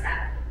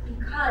ISTEP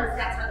because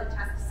that's how the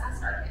test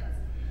assessed our kids.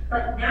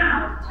 But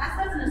now,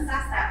 TESS doesn't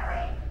assess that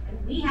way,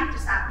 and we have to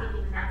stop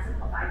thinking in that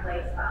simplified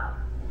way as well.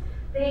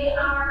 They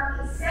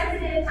are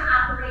sensitive to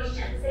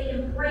operations, they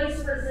embrace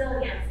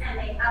resilience, and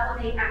they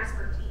elevate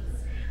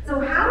expertise. So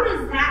how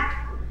does that,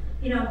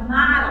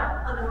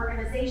 model of an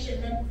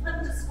organization then flip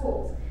to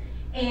schools?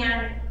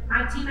 And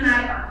my team and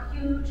I are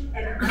huge, and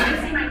when I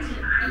say my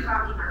team, I'm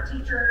talking our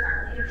teachers,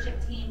 our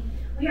leadership team.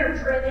 We are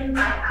driven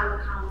by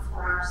outcomes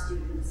for our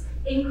students,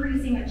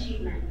 increasing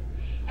achievement.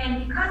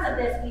 And because of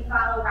this, we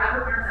follow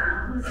Robert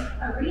Marzano, who's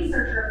a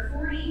researcher of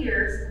 40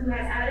 years who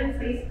has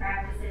evidence-based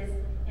practices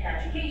in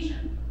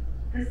education.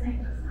 This thing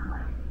does not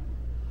like me.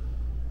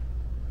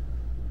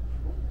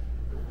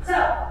 So,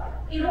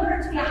 in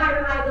order to be a high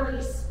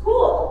reliability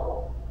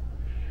school,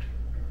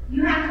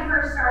 you have to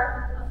first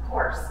start, of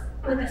course,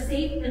 with a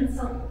safe and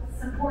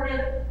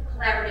supportive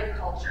collaborative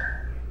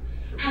culture.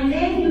 And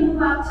then you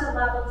move up to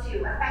level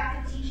 2,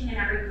 effective teaching in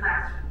every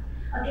classroom,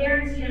 a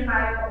guaranteed and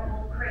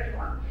viable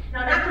curriculum.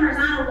 Now, Dr.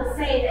 Marzano will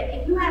say that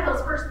if you have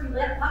those first 3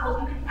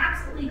 levels, you can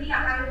absolutely be a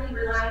highly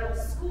reliable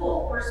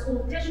school or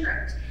school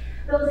district.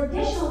 Those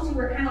additional 2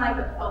 are kind of like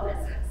the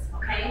bonuses,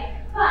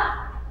 okay? But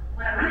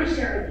what I want to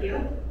share with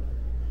you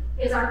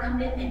is our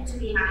commitment to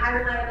being a high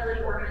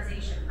reliability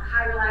organization, a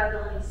high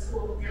reliability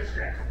school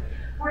district.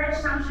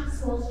 Portage Township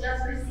Schools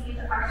just received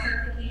our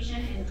certification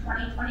in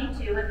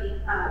 2022, at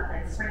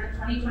the spring of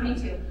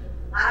 2022.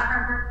 A lot of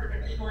hard work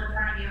with the people in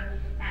front of you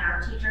and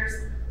our teachers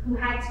who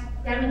had to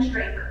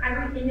demonstrate for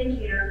every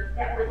indicator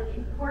that would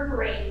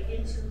incorporate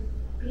into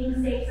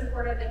being safe,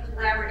 supportive, and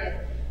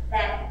collaborative,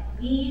 that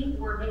we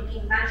were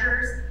making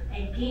measures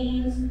and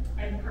gains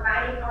and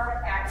providing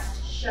artifacts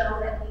to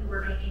show that we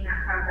were making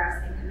that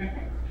progress and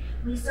commitment.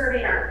 We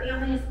surveyed our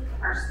families,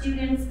 our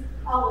students,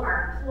 all of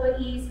our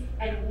employees,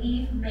 and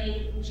we've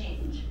made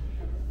change.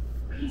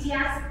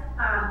 PTS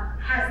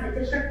has the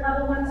district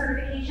level 1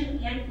 certification,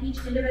 and each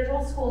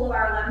individual school of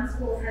our 11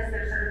 schools has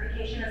their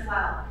certification as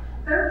well.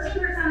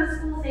 13% of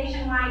schools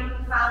nationwide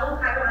who follow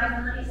high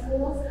reliability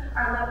schools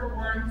are level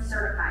 1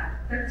 certified,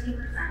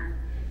 13%.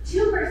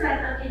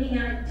 2% of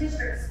Indiana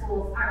district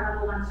schools are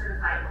level 1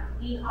 certified.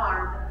 We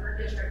are the 3rd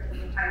district in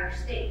the entire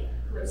state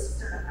who is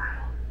certified.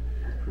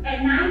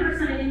 And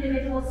 9% of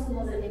individual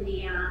schools in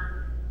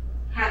Indiana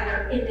have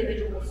their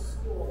individual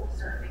school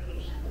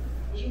certification.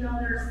 As you know,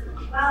 there's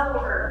well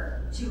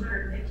over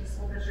 250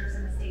 school districts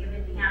in the state of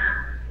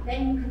Indiana.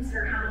 Then you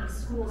consider how many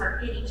schools are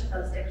in each of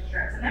those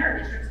districts. And there are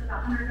districts with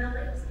 100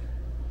 buildings.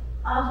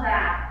 Of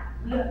that,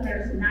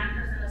 there's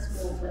 9% of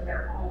schools with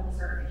their own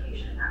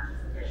certification, not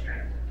just the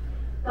district.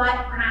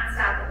 But we're not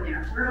stopping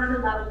there. We're on to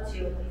level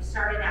 2. We've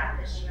started out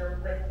this year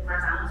with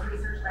Marzano's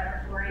Research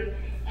Laboratory,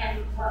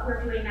 and what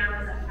we're doing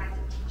now is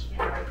effective teaching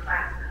in every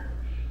classroom.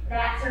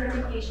 That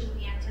certification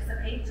we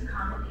anticipate to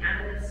come at the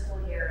end of this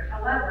school year.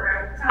 However, I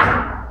will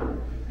tell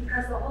you,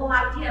 because the whole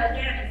idea,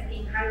 again, is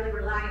being highly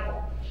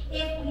reliable.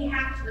 If we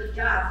have to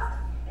adjust,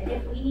 and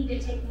if we need to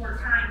take more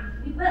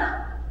time, we will.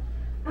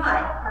 But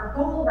our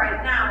goal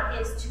right now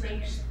is to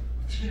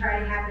try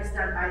to have this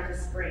done by the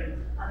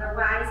spring.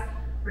 Otherwise,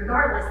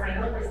 regardless, my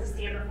hope is to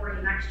stand before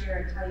you next year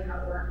and tell you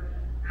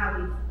how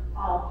we've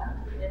all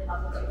completed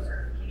level 2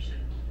 certification.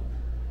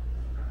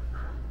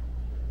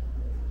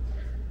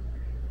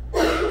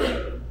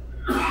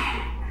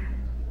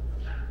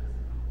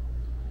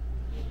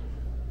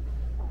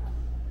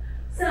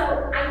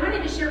 So I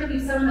wanted to share with you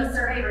some of the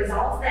survey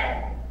results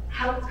that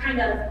helped kind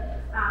of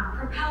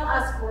propel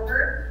us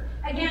forward.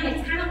 Again,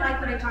 it's kind of like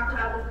what I talked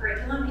about with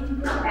curriculum. If you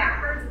go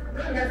backwards, it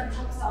really doesn't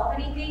help solve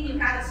anything. You've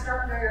got to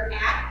start where you're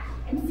at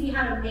and see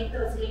how to make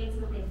those gains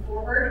moving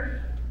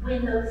forward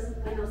when those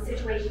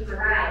situations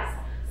arise.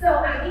 So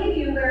I gave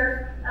you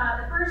where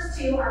the first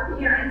 2 are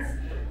parents.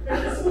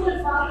 The school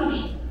is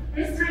welcoming.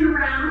 This time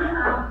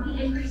around,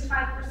 we increased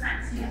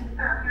 5%.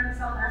 Our parents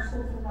felt our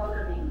schools were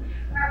welcoming.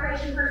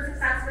 Preparation for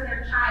success for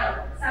their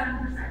child,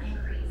 7%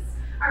 increase.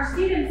 Our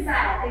students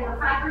said they were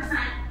 5%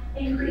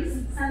 increase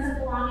sense of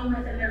belonging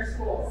within their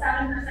school,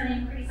 7%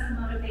 increase in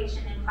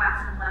motivation in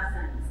classroom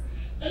lessons,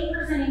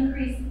 8%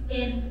 increase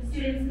in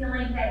students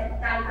feeling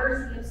that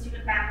diversity of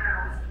student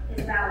backgrounds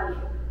is valued.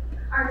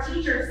 Our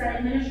teachers said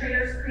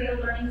administrators create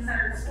a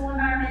learning-centered school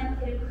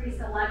environment. It increased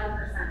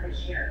 11%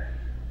 this year.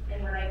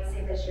 And when I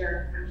say this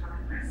year, I'm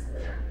talking last school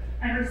year.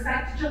 And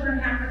respect children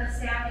have for the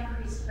staff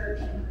increased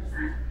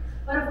 13%.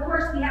 But of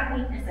course, we have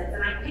weaknesses,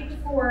 and I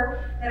picked 4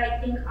 that I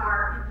think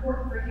are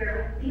important for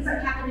here. These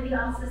happen to be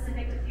all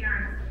specific to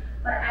parents,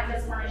 but I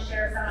just want to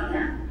share some of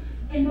them.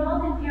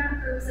 Involved in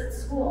parent groups at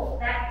school,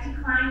 that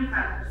declined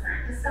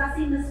 5%.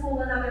 Discussing the school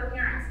with other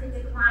parents,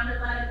 it declined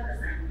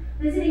 11%.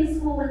 Visiting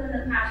school within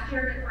the past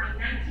year declined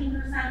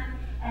 19%,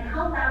 and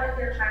help out at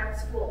their child's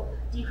school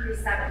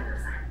decreased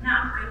 7%.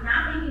 Now, I'm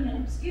not making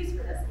an excuse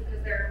for this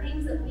because there are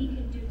things that we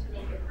can do to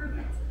make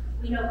improvements.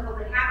 We know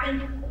COVID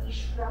happened, we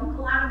shrunk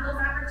a lot of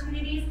those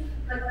opportunities,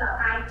 but the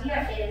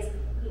idea is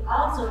we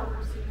also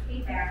receive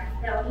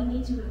feedback that we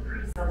need to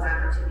increase those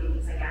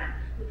opportunities again.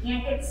 We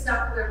can't get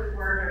stuck where we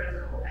were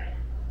during COVID.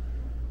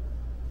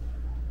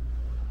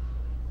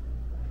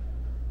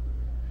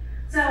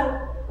 So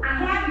I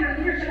have your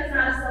leadership leadership is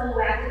not a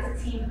solo act,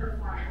 it's a team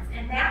performance.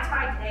 And that's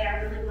why today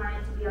I really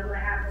wanted to be able to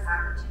have this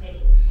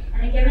opportunity.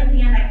 And again, at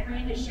the end, I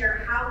plan to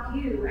share how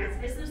you, as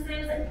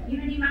businesses and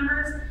community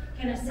members,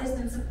 can assist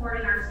in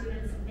supporting our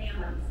students and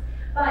families.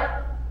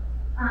 But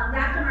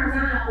Dr.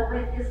 Marzano,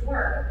 with his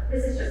work,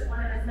 this is just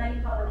one of his many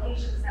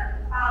publications that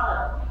we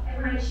follow.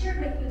 And when I shared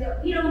with you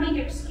that we don't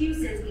make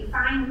excuses, we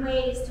find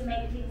ways to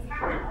make things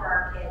happen for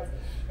our kids.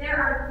 There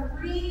are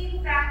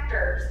 3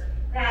 factors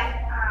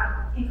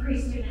that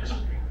increase student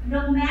achievement.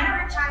 No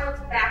matter a child's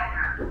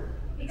background,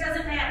 it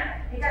doesn't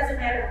matter. It doesn't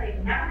matter if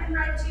they've never been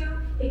read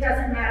to. It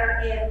doesn't matter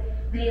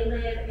if they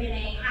live in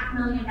a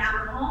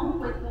 $500,000 home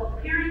with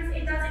both parents.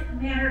 It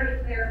doesn't matter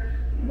if they're,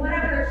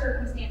 whatever their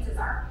circumstances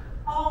are.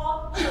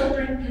 All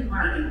children can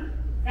learn.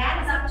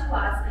 That is up to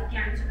us,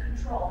 again, to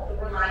control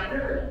the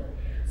reliability.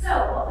 So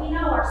what we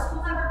know are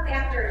school-level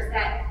factors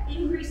that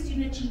increase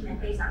student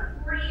achievement based on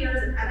 40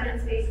 years of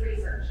evidence-based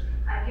research.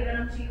 I've given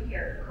them to you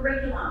here.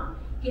 Curriculum,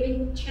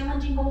 giving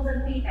challenging goals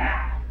and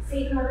feedback,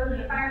 safe and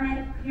orderly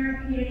environment,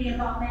 parent-community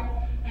involvement,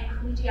 and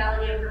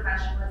collegiality and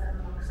professionalism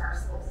amongst our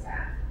school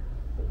staff.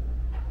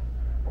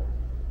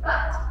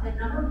 But the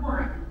number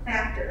 1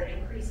 factor that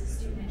increases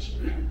student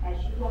achievement,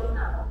 as you all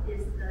know,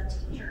 is the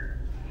teacher.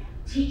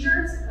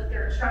 Teachers, with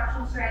their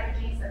instructional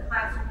strategies, their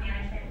classroom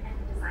management,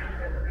 and the design of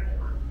their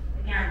curriculum.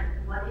 Again,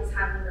 what is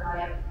highly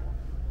reliable?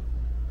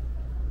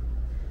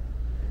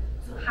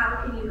 So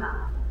how can you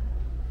help?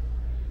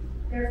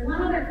 There's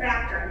one other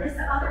factor, and this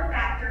other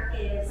factor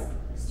is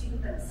the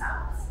student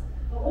themselves.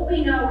 But what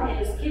we know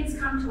is kids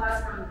come to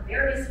us from the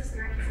various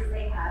experiences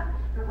they have,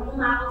 the role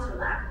models or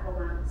lack of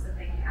role models that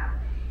they have.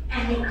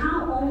 And they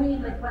come only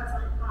with what's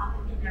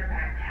in their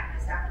backpack,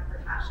 as Dr.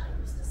 Pratasha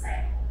used to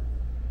say.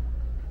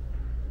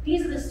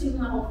 These are the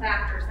student level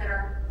factors that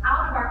are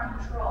out of our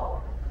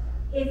control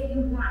if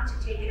you want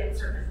to take it at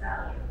surface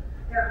value.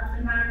 Their home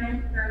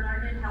environment, their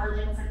learned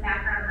intelligence and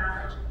background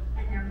knowledge,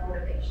 and their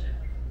motivation.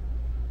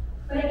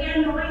 But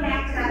again, going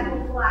back to that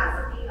whole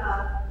philosophy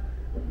of,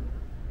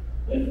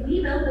 if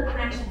we build the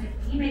connections,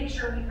 if we make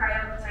sure we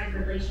prioritize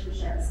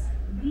relationships,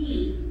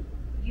 we,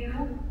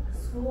 you, the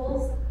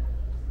schools,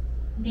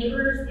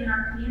 neighbors in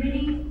our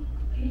community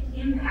can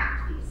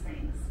impact these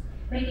things.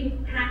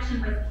 Making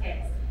connection with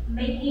kids,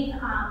 making,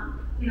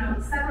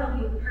 several of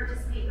you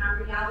participate in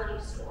our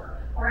reality store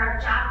or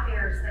our job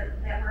fairs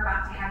that we're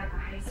about to have at the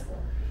high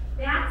school.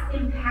 That's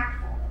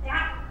impactful.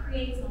 That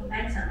creates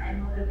momentum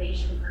and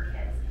motivation for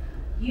kids.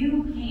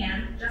 You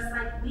can, just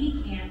like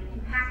we can,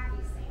 impact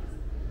these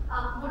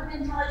things.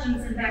 Learned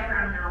intelligence and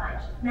background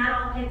knowledge.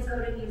 Not all kids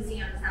go to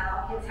museums. Not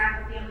all kids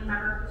have a family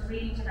member who's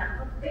reading to them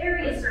for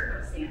various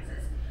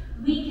circumstances.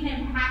 We can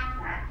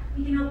impact that.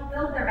 We can help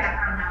build their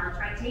background knowledge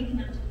by taking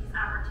them to these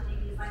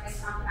opportunities, like I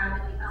talked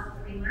about in the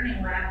L3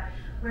 Learning Lab,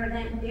 where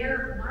then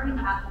they're learning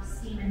about these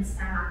STEAM and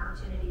STEM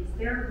opportunities.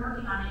 They're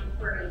working on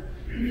inquiry,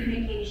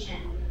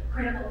 communication,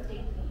 critical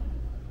thinking,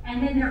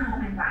 and then their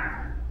home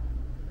environment.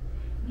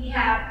 We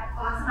have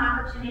awesome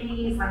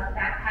opportunities like the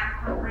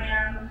backpack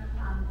program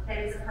that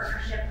is a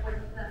partnership with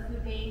the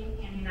Food Bank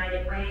and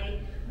United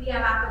Way. We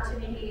have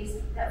opportunities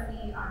that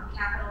we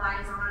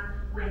capitalize on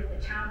with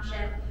the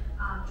township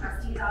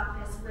trustee's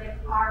office, with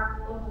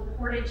our local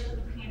Portage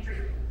Food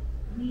Pantry.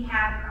 We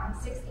have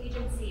 6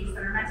 agencies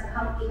that are mental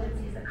health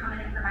agencies that come in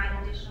and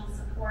provide additional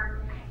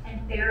support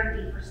and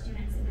therapy for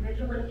students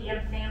individually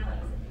and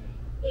families.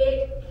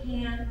 It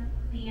can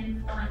be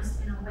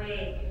influenced in a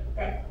way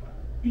that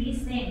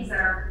these things that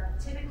are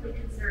typically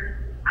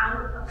considered out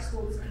of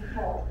schools'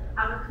 control,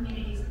 out of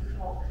communities'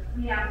 control,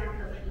 we have the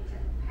ability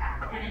to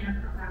impact and in a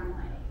profound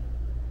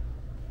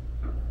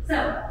way. So,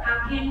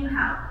 how can you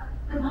help?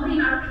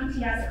 Promoting our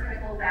PTS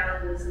critical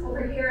values.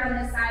 Over here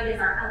on this side is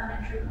our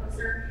elementary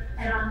poster,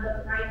 and on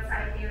the right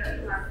side here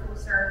is our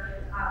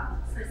poster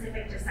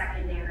specific to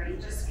secondary,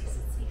 just because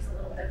it speaks a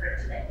little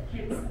different to the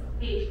kids'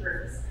 age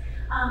groups.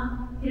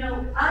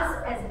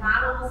 Us as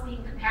models,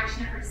 being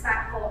compassionate,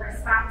 respectful,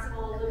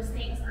 responsible, those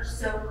things are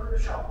so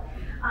crucial.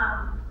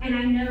 And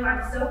I know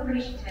I'm so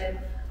appreciative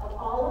of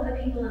all of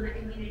the people in the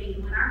community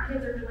when our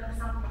kids are doing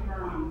something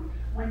wrong,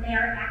 when they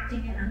are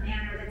acting in a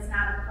manner that's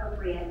not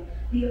appropriate.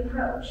 The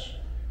approach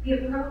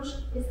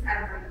is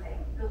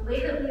everything. The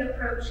way that we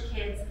approach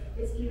kids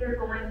is either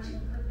going to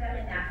put them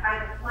in that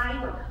fight or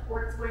flight,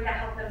 or it's going to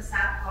help them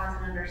stop, pause,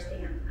 and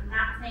understand. I'm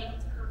not saying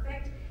it's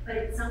perfect, but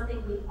it's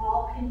something we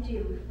all can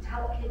do to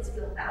help kids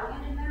feel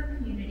valued in their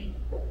community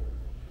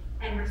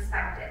and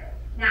respected.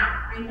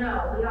 Now, I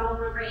know we all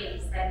were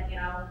raised that,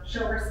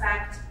 show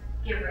respect,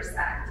 give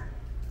respect.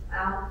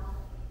 Well,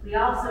 we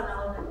also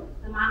know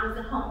that the moms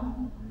at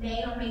home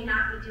may or may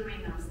not be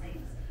doing those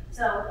things.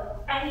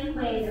 So any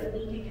way that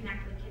we can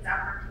connect with kids out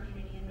in our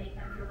community and make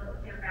them feel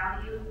that their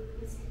value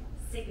is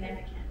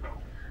significant.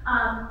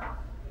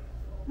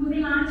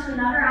 Moving on to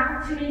another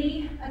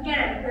opportunity.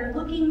 Again, we're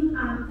looking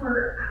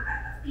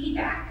for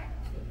feedback.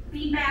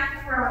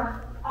 Feedback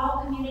from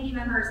all community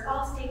members,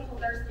 all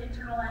stakeholders,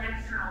 internal and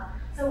external.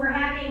 So we're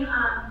having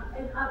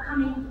an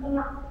upcoming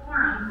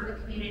forum for the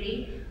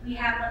community. We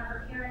have one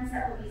for parents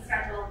that will be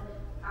scheduled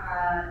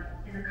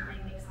in the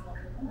coming weeks. I'm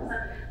looking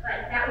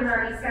but that was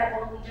already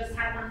scheduled. We just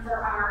had one for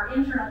our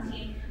internal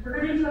team. We're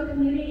going to do a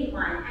community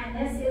one, and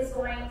this is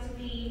going to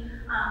be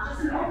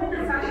just an open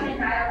discussion and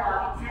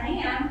dialogue at 10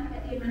 a.m.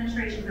 at the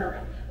administration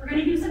building. We're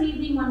going to do some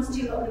evening ones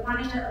too, but we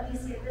wanted to at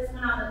least get this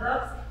one on the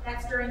books.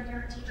 That's during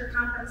parent-teacher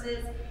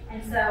conferences,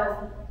 and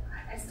so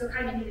I still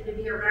kind of needed to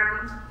be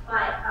around,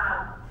 but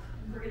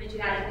we're going to do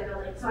that at the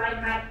building. So I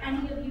invite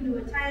any of you to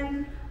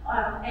attend,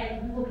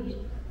 and we'll be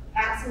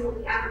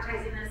absolutely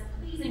advertising this.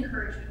 Please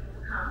encourage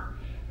people to come.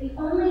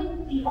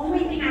 The only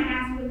thing I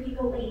ask when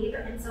people leave,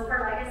 and so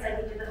far, like I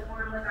said, we did the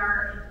forum with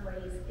our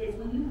employees, is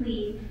when you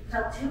leave,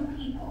 tell two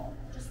people,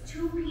 just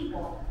two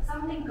people,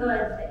 something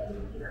good that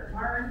you either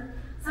learned,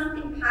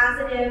 something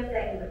positive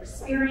that you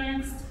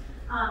experienced,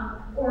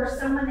 or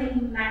someone that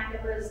you met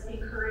that was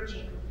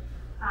encouraging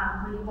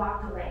when you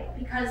walked away.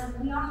 Because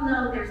we all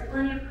know there's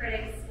plenty of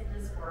critics in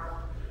this world.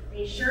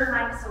 They sure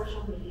like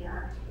social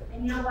media.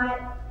 And you know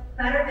what?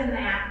 Better than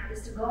that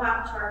is to go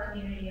out to our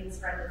community and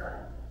spread the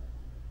good.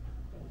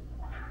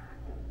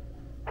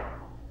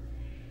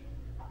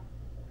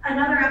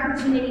 Another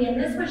opportunity,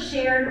 and this was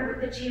shared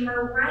with the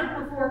Chamber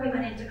right before we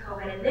went into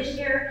COVID. And this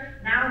year,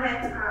 now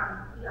that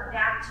we are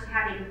back to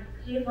having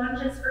paid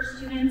lunches for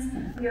students,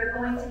 we are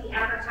going to be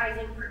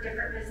advertising for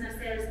different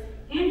businesses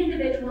and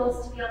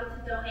individuals to be able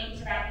to donate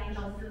to that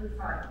Angel Food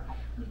Fund.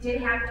 We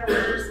did have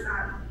donors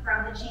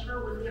from the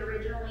Chamber when we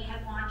originally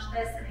had launched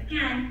this, and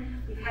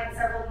again, we've had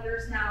several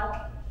years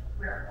now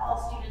where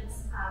all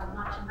students'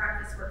 lunch and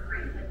breakfast were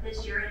free, but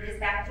this year it is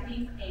back to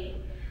being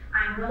paid.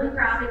 I'm really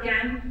proud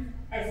again,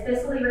 as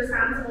fiscally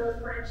responsible as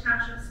Portage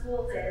Township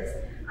Schools is,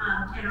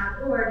 and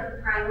our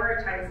board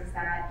prioritizes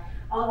that.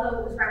 Although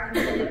it was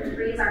recommended to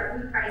raise our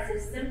food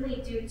prices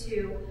simply due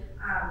to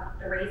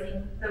the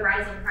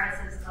rising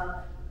prices of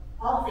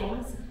all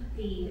things,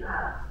 the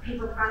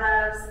paper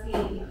products,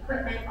 the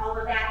equipment, all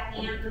of that,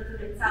 and the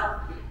food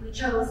itself, we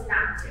chose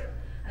not to.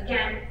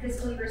 Again,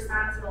 fiscally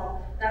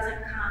responsible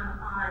doesn't come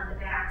on the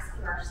backs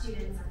of our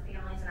students and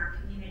families in our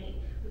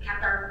community. We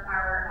kept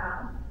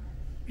our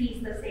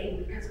fees the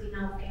same because we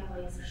know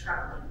families are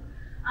struggling.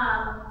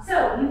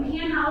 So you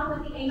can help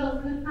with the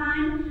Angel Food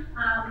Fund.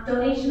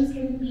 Donations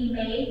can be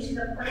made to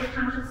the Portage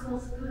Township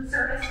Schools Food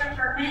Service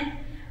Department.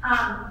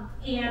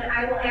 And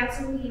I will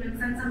absolutely even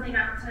send something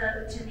out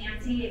to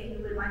Nancy if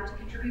you would like to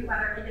contribute,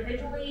 whether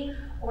individually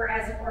or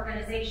as an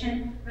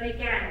organization. But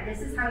again,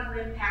 this is how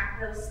you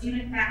impact those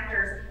student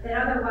factors that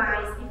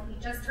otherwise, if we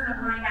just turn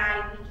a blind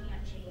eye, we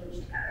can't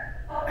change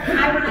together.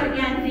 I want to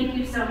again thank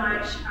you so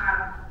much.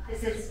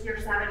 This is year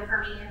 7 for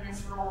me in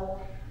this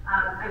role.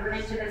 I went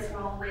into this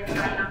role with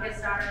my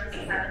youngest daughter, who's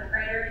a 7th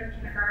grader in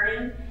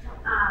kindergarten,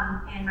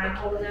 and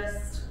my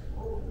oldest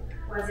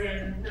was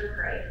in 3rd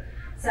grade.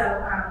 So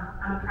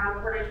I'm a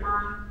proud Portage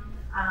mom,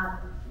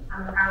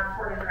 I'm a proud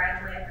Portage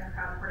graduate, and a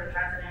proud Portage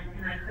resident,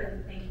 and I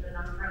couldn't thank you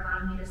enough for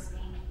allowing me to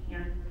speak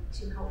and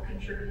to help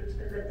contribute to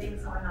the good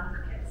things going on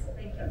for kids.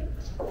 Thank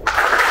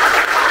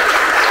you.